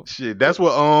 Yo, Shit, that's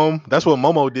what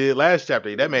Momo did last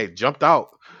chapter. That man jumped out.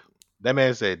 That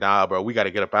man said, "Nah, bro, we got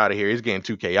to get up out of here. It's getting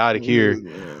too chaotic here."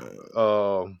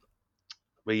 Um,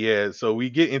 but yeah, so we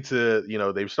get into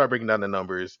they start breaking down the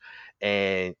numbers,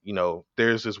 and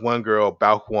there's this one girl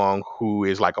Bao Huang who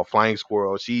is like a flying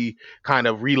squirrel. She kind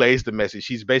of relays the message.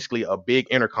 She's basically a big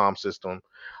intercom system,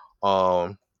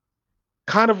 um,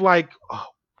 kind of like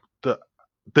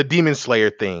the Demon Slayer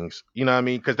things. You know what I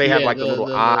mean? Because they have Yeah, like the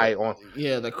little eye on.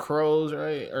 the crows,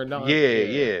 right? Or not? Yeah,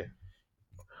 Yeah.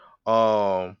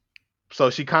 yeah. Um, so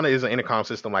she kind of is an intercom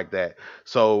system like that.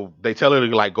 So they tell her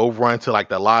to like go run to like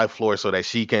the live floor so that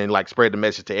she can like spread the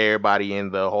message to everybody in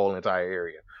the whole entire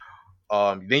area.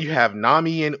 Then you have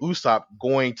Nami and Usopp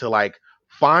going to like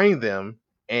find them,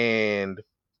 and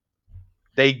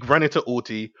they run into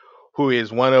Ulti, who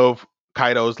is one of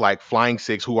Kaido's like flying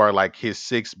six, who are like his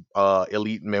six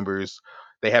elite members.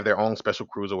 They have their own special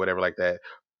crews or whatever like that.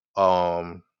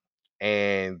 Um,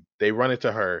 and they run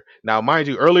into her. Now, mind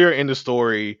you, earlier in the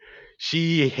story,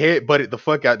 she head butted the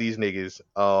fuck out these niggas.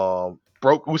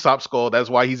 Broke Usopp's skull.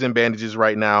 That's why he's in bandages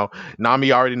right now.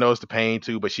 Nami already knows the pain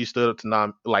too, but she stood up to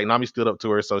Nami. Like Nami stood up to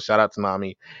her, so shout out to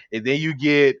Nami. And then you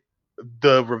get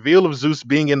the reveal of Zeus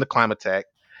being in the climb attack,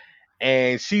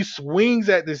 and she swings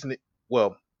at this.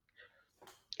 Well,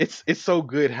 it's so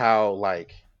good how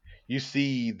like you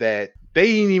see that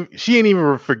she ain't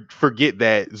even forget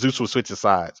that Zeus was switching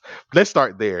sides. Let's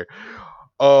start there.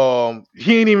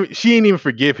 She ain't even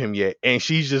forgive him yet, and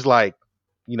she's just like,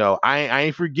 I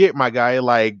ain't forget my guy.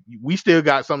 Like we still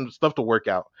got some stuff to work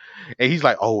out, and he's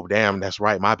like, oh damn, that's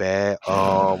right, my bad.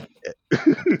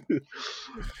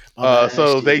 My bad.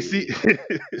 So they see,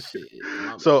 Shit.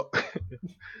 My bad. so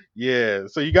yeah,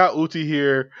 so you got Uti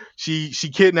here. She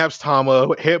kidnaps Tama,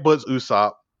 headbutts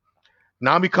Usopp.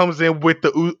 Nami comes in with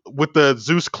the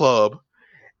Zeus club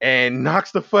and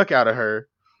knocks the fuck out of her.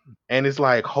 And it's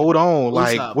like, hold on,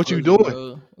 like, Usopp what you pussy, doing?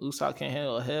 bro. Usopp can't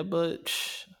handle a headbutt.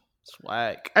 It's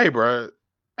whack. Hey, bro,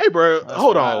 That's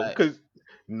hold on, whack. cause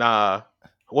nah,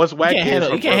 what's whack is her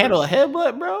You can't brother, handle a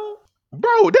headbutt, bro.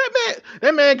 bro.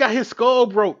 That man got his skull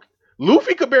broke.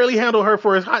 Luffy could barely handle her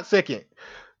for a hot second.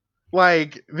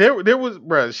 Like there was,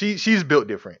 bro. She's built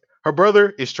different. Her brother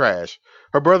is trash.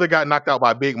 Her brother got knocked out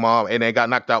by Big Mom and then got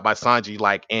knocked out by Sanji.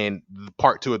 Like in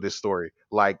part two of this story.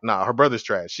 Like nah, her brother's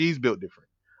trash. She's built different.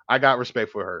 I got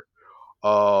respect for her.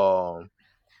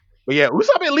 But yeah,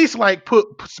 Usopp at least like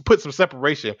put some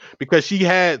separation because she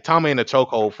had Tama in a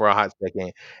chokehold for a hot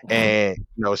second, and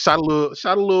shot a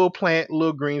little plant, a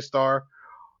little green star.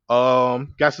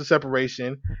 Got some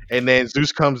separation, and then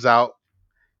Zeus comes out,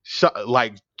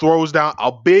 like throws down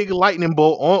a big lightning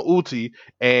bolt on Ulti,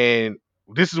 and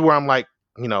this is where I'm like,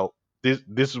 you know, this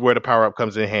is where the power up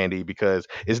comes in handy because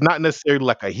it's not necessarily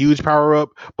like a huge power up,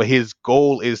 but his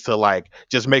goal is to like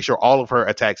just make sure all of her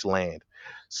attacks land.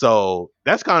 So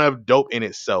that's kind of dope in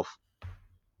itself.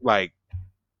 Like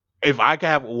if I can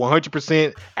have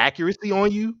 100% accuracy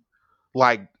on you,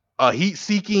 like a heat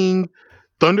seeking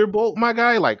thunderbolt, my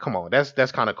guy, like come on,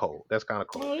 that's kind of cold. That's kind of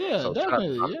cold. Oh yeah, So shout out to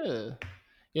definitely, yeah,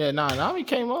 yeah. Nah, Nami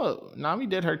came up. Nami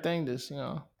did her thing.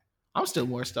 I'm still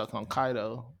more stuck on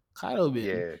Kaido.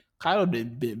 yeah, Kaido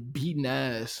been beating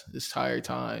ass this entire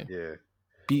time. yeah.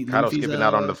 Beat Kaido Luffy's skipping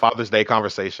out on the ass. Father's Day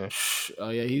conversation. Oh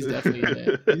yeah, he's definitely in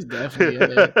it. He's definitely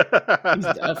in it. He's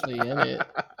definitely in it.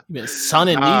 He been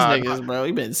sunning these Nah. niggas, bro.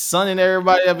 He been sunning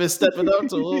everybody that been stepping up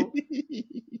to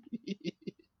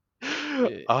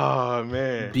him. Oh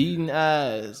man. Beating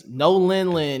ass. No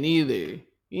Lin Lin either.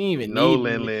 No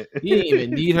Lin Lin. You didn't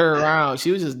even need her around.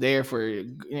 She was just there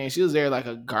she was there like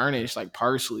a garnish, like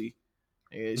parsley.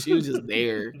 Yeah, she was just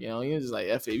there. He was just like,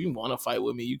 F it, if you want to fight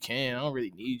with me, you can. I don't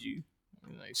really need you.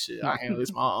 Like shit, I handle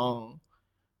this my own.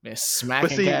 Man, But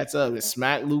smacking see, cats up and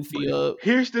smack Luffy up.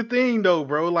 here's the thing though,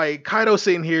 bro. Like Kaido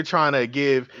sitting here trying to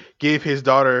give his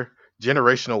daughter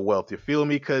generational wealth. You feel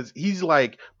me? Because he's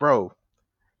like, bro,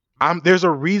 there's a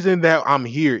reason that I'm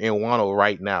here in Wano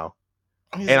right now.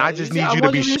 He's And I like, just I need you to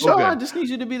want be you to be the shogun. I Shogun. just need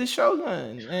you to be the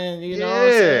shogun. And you know what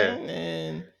I'm Yeah.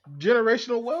 saying?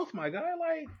 Generational wealth, my guy.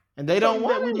 Like And they that's don't something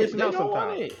that we want it. missing They out don't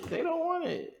want sometimes. it. They don't want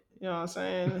it. You know what I'm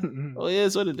saying? Well, it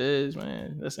is what it is,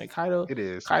 man. Listen, Kaido, It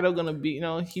is. Kaido gonna beat.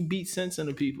 He beats sense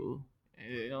into people.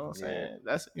 You know what I'm Yeah. saying?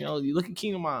 That's you look at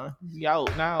Kingdom Man. He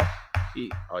out now.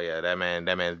 Oh yeah, that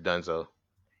man's done so.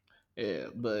 Yeah,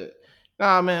 but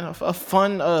nah, man, a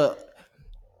fun. I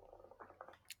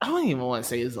don't even want to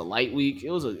say it's a light week. It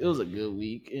was a good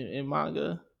week in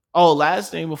manga. Oh,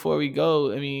 last thing before we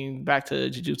go, I mean, back to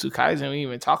Jujutsu Kaisen. We didn't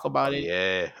even talk about Oh it.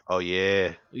 yeah. Oh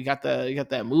yeah. We got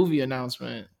that movie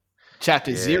announcement.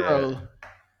 Chapter Yeah. 0.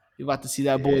 You about to see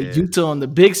that boy Yeah. Yuta on the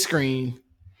big screen.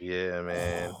 Yeah,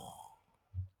 man. Oh,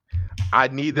 I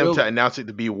need them to real announce it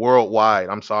to be worldwide.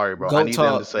 I'm sorry, bro. I goat need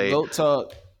them to talk. say Goat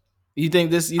talk. You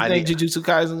think I need Jujutsu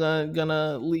Kaisen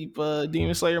gonna leap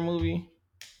Demon Slayer movie?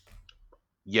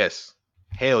 yes.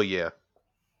 Hell yeah.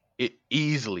 It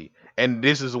easily. And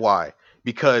this is why.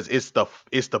 Because it's the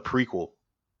prequel.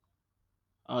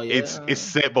 Oh It's yeah.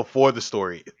 set before the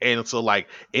story, and so like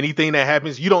anything that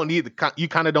happens, you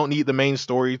kind of don't need the main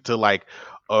story to like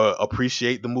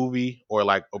appreciate the movie or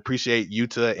like appreciate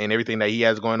Yuta and everything that he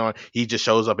has going on. He just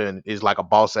shows up and is like a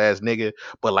boss ass nigga.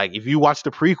 But like if you watch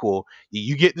the prequel,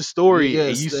 you get the story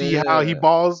and Yes, you see how he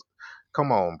balls.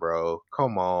 Come on, bro.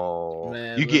 Come on. You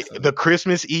Man, get the listen,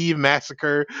 Christmas Eve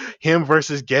massacre, him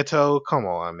versus Ghetto. Come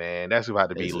on, man. That's about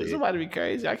to be it's lit. about to be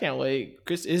crazy. I can't wait.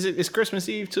 It's Christmas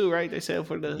Eve too, right? They said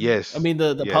for the. I Yes. mean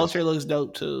the Yes. poster looks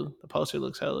dope too. The poster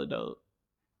looks hella dope.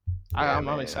 Yeah, I'm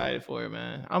man. excited for it,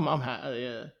 man.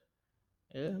 Yeah.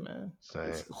 Yeah, man.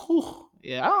 Same.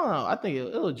 Yeah, I don't know. I think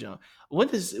it'll jump. When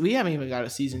does we haven't even got a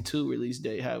season 2 release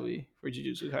date, have we, for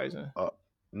Jujutsu Kaisen? Uh,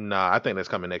 nah, I think that's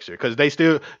coming next year because they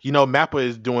still, Mappa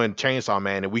is doing Chainsaw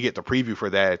Man, and we get the preview for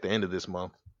that at the end of this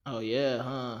month. Oh yeah,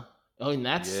 huh? Oh, and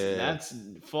Yeah. that's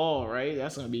fall, right?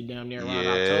 That's gonna be damn near around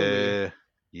October.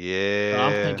 Yeah. So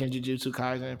I'm Yeah. thinking Jujutsu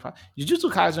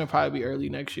Kaisen will probably be early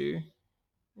next year.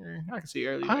 Yeah, I can see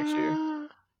early next year.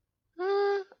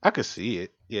 Uh, I could see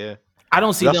it. Yeah. I don't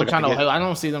We see also them got trying to to. get. I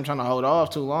don't see them trying to hold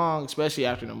off too long, especially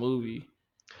after the movie.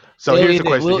 So here's the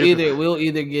question. We'll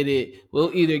either get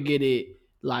it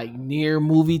like near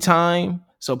movie time,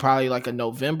 so probably like a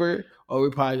November, or we're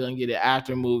probably gonna get it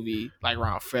after movie like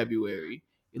around February.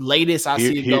 Latest I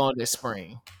here see it here going this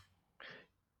spring.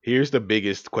 here's the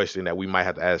biggest question that we might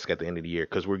have to ask at the end of the year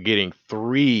because we're getting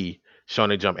 3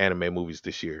 Shonen Jump anime movies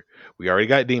this year. We already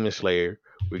got Demon Slayer.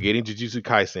 We're getting Jujutsu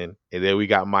Kaisen, and then we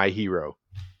got My Hero.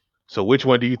 So which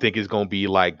one do you think is going to be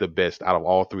like the best out of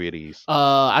all 3 of these?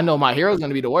 I know My Hero's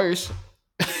gonna be the worst.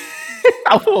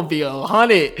 I won't be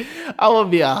 100. I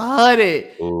won't be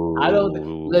 100. I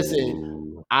don't listen.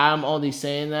 Ooh. I'm only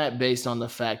saying that based on the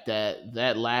fact that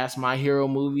that last My Hero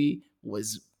movie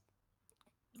was.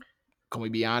 Can we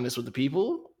be honest with the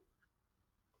people?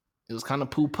 It was kind of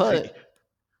poo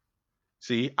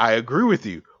See, putt. I agree with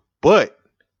you, but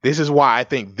this is why I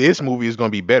think this movie is going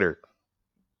to be better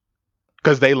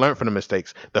because they learned from the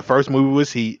mistakes. The first movie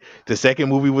was Heat. The second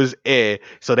movie was Air.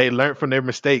 So they learned from their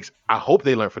mistakes. I hope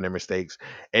they learned from their mistakes.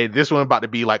 And this one about to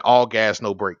be like all gas,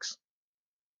 no brakes.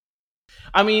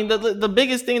 I mean, the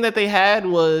biggest thing that they had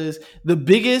was the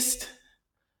biggest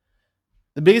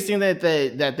thing that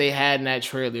they had in that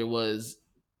trailer was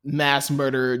mass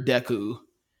murder Deku.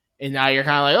 And now you're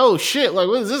kind of like, oh shit, like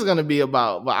what is this gonna be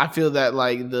about? But I feel that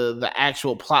like the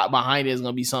actual plot behind it is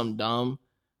gonna be something dumb.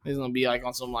 It's gonna be like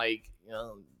on some like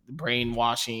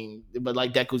brainwashing, but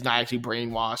like Deku's not actually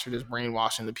brainwashed or just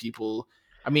brainwashing the people.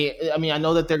 I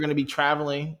know that they're gonna be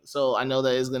traveling, so I know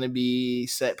that it's gonna be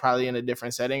set probably in a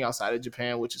different setting outside of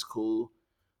Japan, which is cool.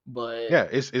 But Yeah,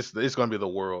 it's going to be the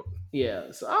world.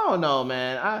 yeah, so I don't know,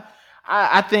 man.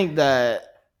 I think that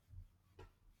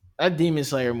that Demon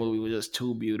Slayer movie was just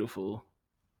too beautiful.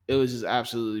 It was just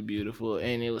absolutely beautiful,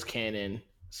 and it was canon.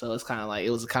 So it's kind of like it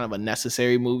was kind of a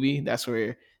necessary movie. That's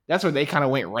where they kind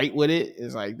of went right with it.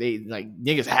 It's like they like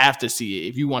niggas have to see it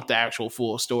if you want the actual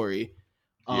full story.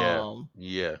 Yeah. Um,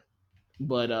 Yeah.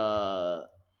 but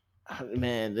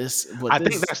man, I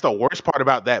think that's the worst part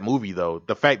about that movie, though.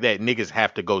 The fact that niggas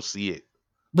have to go see it.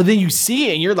 but then you see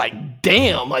it and you're like,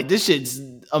 damn, like this shit's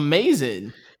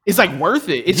amazing. It's like worth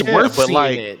it. It's Yeah, worth but seeing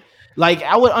like, it. Like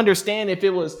I would understand if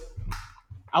it was.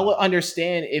 I would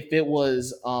understand if it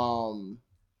was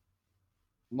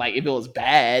like if it was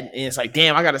bad and it's like,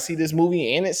 damn, I gotta see this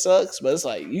movie and it sucks. But it's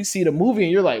like you see the movie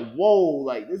and you're like, whoa,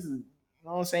 like this is you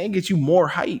know what I'm saying? It gets you more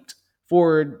hyped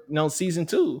for season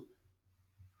 2.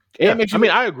 It yeah, makes I you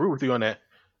mean, I agree with you on that.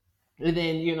 and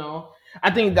then, I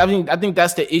think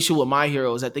that's the issue with My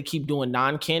Hero is that they keep doing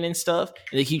non-canon stuff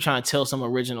and they keep trying to tell some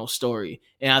original story.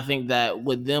 And I think that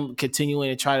with them continuing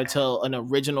to try to tell an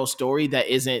original story that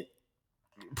isn't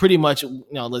pretty much,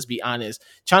 let's be honest,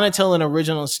 trying to tell an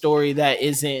original story that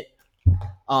isn't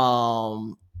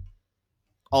um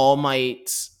All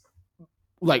Might's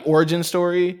like origin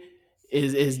story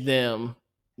is them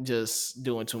just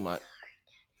doing too much.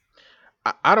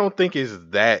 I don't think it's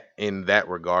that in that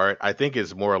regard. I think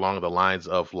it's more along the lines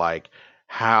of like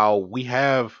how we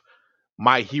have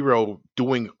My Hero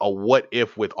doing a what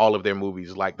if with all of their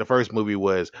movies. Like the first movie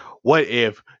was what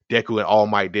if Deku and All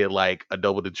Might did like a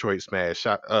double Detroit smash.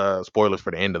 Spoilers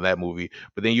for the end of that movie.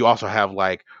 But then you also have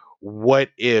like what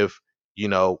if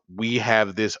we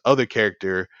have this other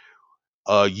character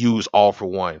use All for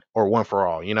One or One for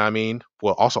All, you know what I mean?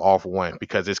 Well, also All for One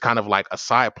because it's kind of like a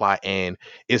side plot and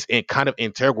kind of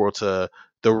integral to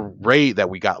the raid that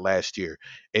we got last year.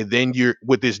 And then you're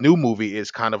with this new movie,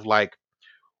 it's kind of like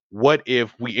what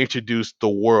if we introduce the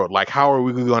world? Like, how are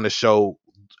we going to show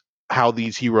how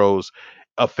these heroes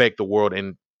affect the world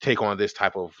and take on this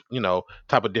type of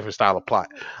different style of plot?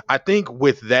 I think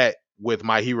with that, with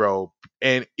My Hero,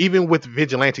 and even with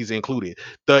Vigilantes included,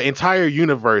 the entire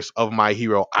universe of My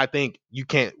Hero, I think you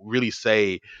can't really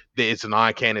say that it's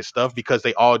non-canon stuff because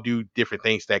they all do different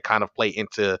things that kind of play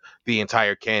into the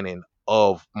entire canon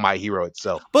of My Hero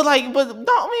itself. But no, I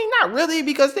mean, not really,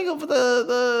 because think of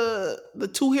the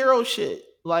two hero shit,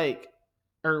 like,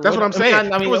 or That's what? what I'm I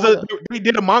mean, saying. I mean, They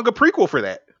did a manga prequel for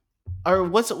that. or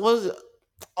was it?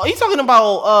 Are you talking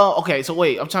about? Okay, so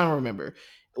wait, I'm trying to remember.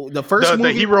 The first The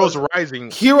movie Heroes was Rising.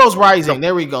 Heroes The, Rising.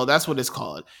 There we go. That's what it's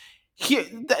called. Here,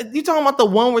 you talking about the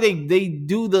one where they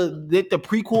do the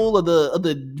prequel of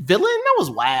the villain? That was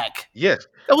whack. yes,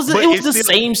 That was but it was it's the still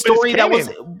same but it's story. That was,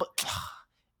 canon. but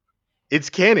It's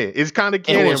canon. It's kind of it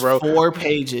canon, was bro. 4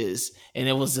 pages, and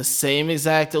it was the same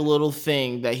exact little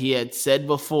thing that he had said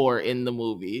before in the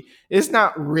movie. It's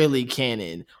not really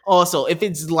canon. Also, if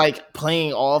it's like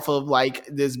playing off of like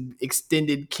this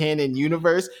extended canon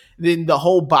universe, then the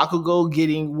whole Bakugo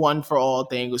getting one for all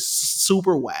thing was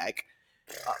super whack.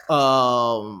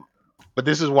 Um, But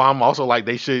this is why I'm also like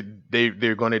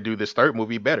they're going to do this third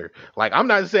movie better. Like I'm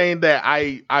not saying that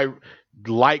I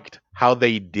liked how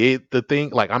they did the thing.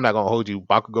 Like I'm not gonna hold you.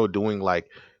 Bakugo doing like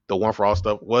the one for all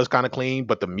stuff was kind of clean,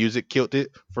 but the music killed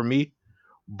it for me.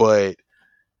 But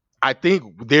I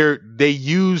think they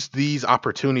use these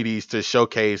opportunities to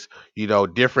showcase,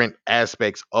 different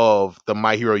aspects of the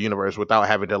My Hero universe without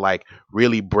having to like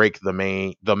really break the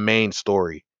main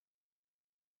story.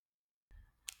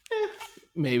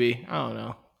 maybe, I don't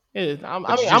know. But I mean,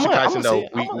 Jujutsu I'm gonna Kaisen see though,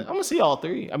 I'm gonna see all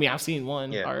three. I mean, I've seen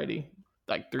one yeah, already,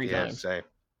 like three yeah, times.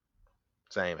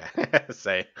 same,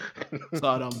 same.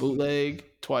 Saw it on bootleg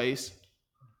twice.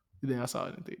 Then I saw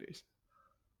it in theaters.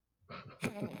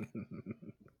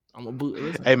 I'm a boot.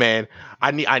 Hey Listen, man,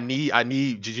 I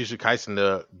need Jujutsu Kaisen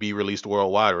to be released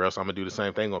worldwide, or else I'm gonna do the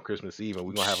same thing on Christmas Eve, and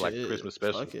we're gonna have like a shit, Christmas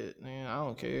special. fuck it, man. I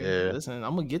don't care. Yeah. Listen,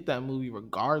 I'm gonna get that movie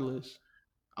regardless.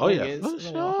 I'm Oh gonna yeah, get for I'm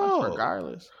gonna watch sure,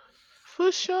 regardless.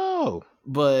 for sure.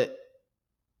 But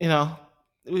you know,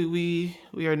 we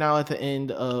are now at the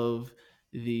end of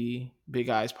the Big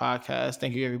Eyes podcast.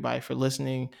 Thank you everybody for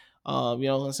listening. You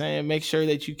know what I'm saying? Make sure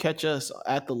that you catch us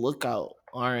at the Lookout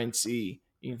RNC.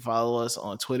 You can follow us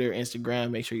on Twitter,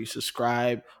 Instagram. Make sure you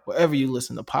subscribe wherever you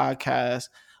listen to podcasts.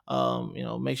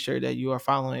 Make sure that you are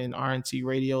following RNC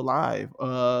Radio Live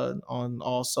on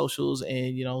all socials,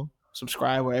 and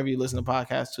subscribe wherever you listen to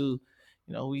podcasts too.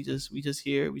 We just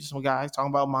some guys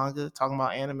talking about manga, talking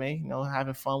about anime,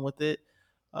 having fun with it.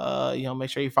 Make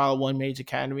sure you follow One Mage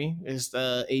Academy. It's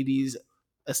the 80s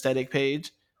aesthetic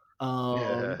page. Um,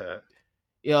 Yeah.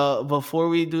 yeah, before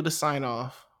we do the sign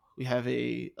off, we have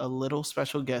a little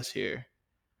special guest here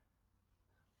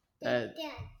that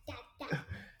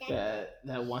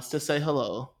that wants to say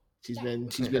hello. She's been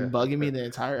bugging me the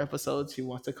entire episode. She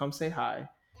wants to come say hi.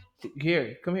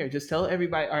 Here, come here. Just tell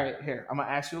everybody. All right, here. I'm gonna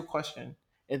ask you a question,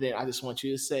 and then I just want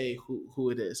you to say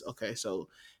who it is. Okay, so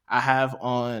I have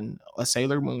on a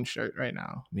Sailor Moon shirt right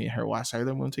now. Me and her watch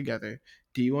Sailor Moon together.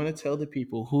 Do you want to tell the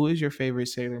people who is your favorite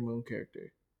Sailor Moon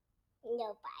character?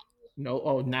 Nobody. No.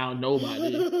 Oh, now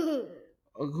nobody.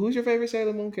 Who's your favorite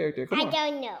Sailor Moon character? Come I on.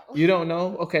 don't know. You don't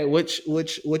know? Okay, which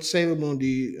Sailor Moon do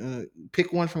you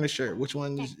pick one from the shirt? Which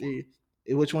one's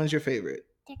your favorite?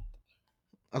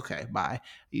 Okay, bye.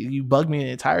 You bugged me the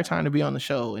entire time to be on the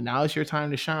show, and now it's your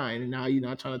time to shine. And now you're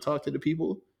not trying to talk to the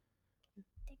people.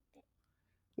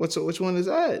 Which one is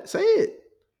that? Say it.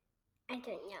 I don't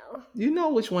know. You know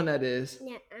which one that is.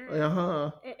 Nuh-uh.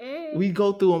 Uh-huh. Uh-uh. We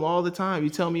go through them all the time. You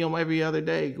tell me them every other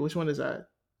day. Which one is that?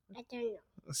 I don't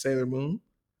know. Sailor Moon.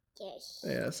 Yes.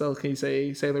 Yeah. So can you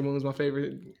say Sailor Moon is my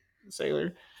favorite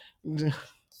sailor?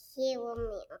 Hero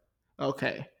meal.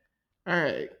 Okay. All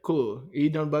right. Cool. Are you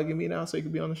done bugging me now so you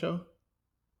can be on the show?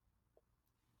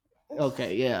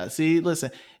 Okay, yeah. See,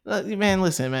 listen, man,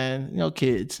 listen, man.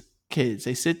 Kids,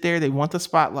 they sit there, they want the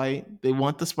spotlight. They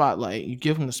want the spotlight. You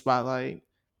give them the spotlight.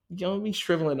 You don't be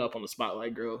shriveling up on the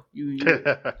spotlight, girl. You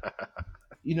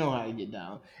know how to get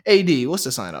down. AD, what's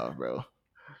the sign off, bro?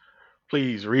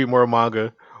 Please read more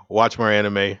manga, watch more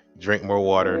anime, drink more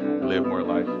water, live more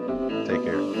life.